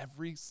on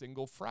every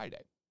single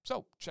Friday.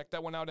 So check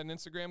that one out on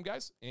Instagram,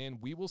 guys,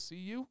 and we will see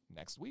you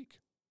next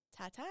week.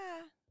 Ta-ta.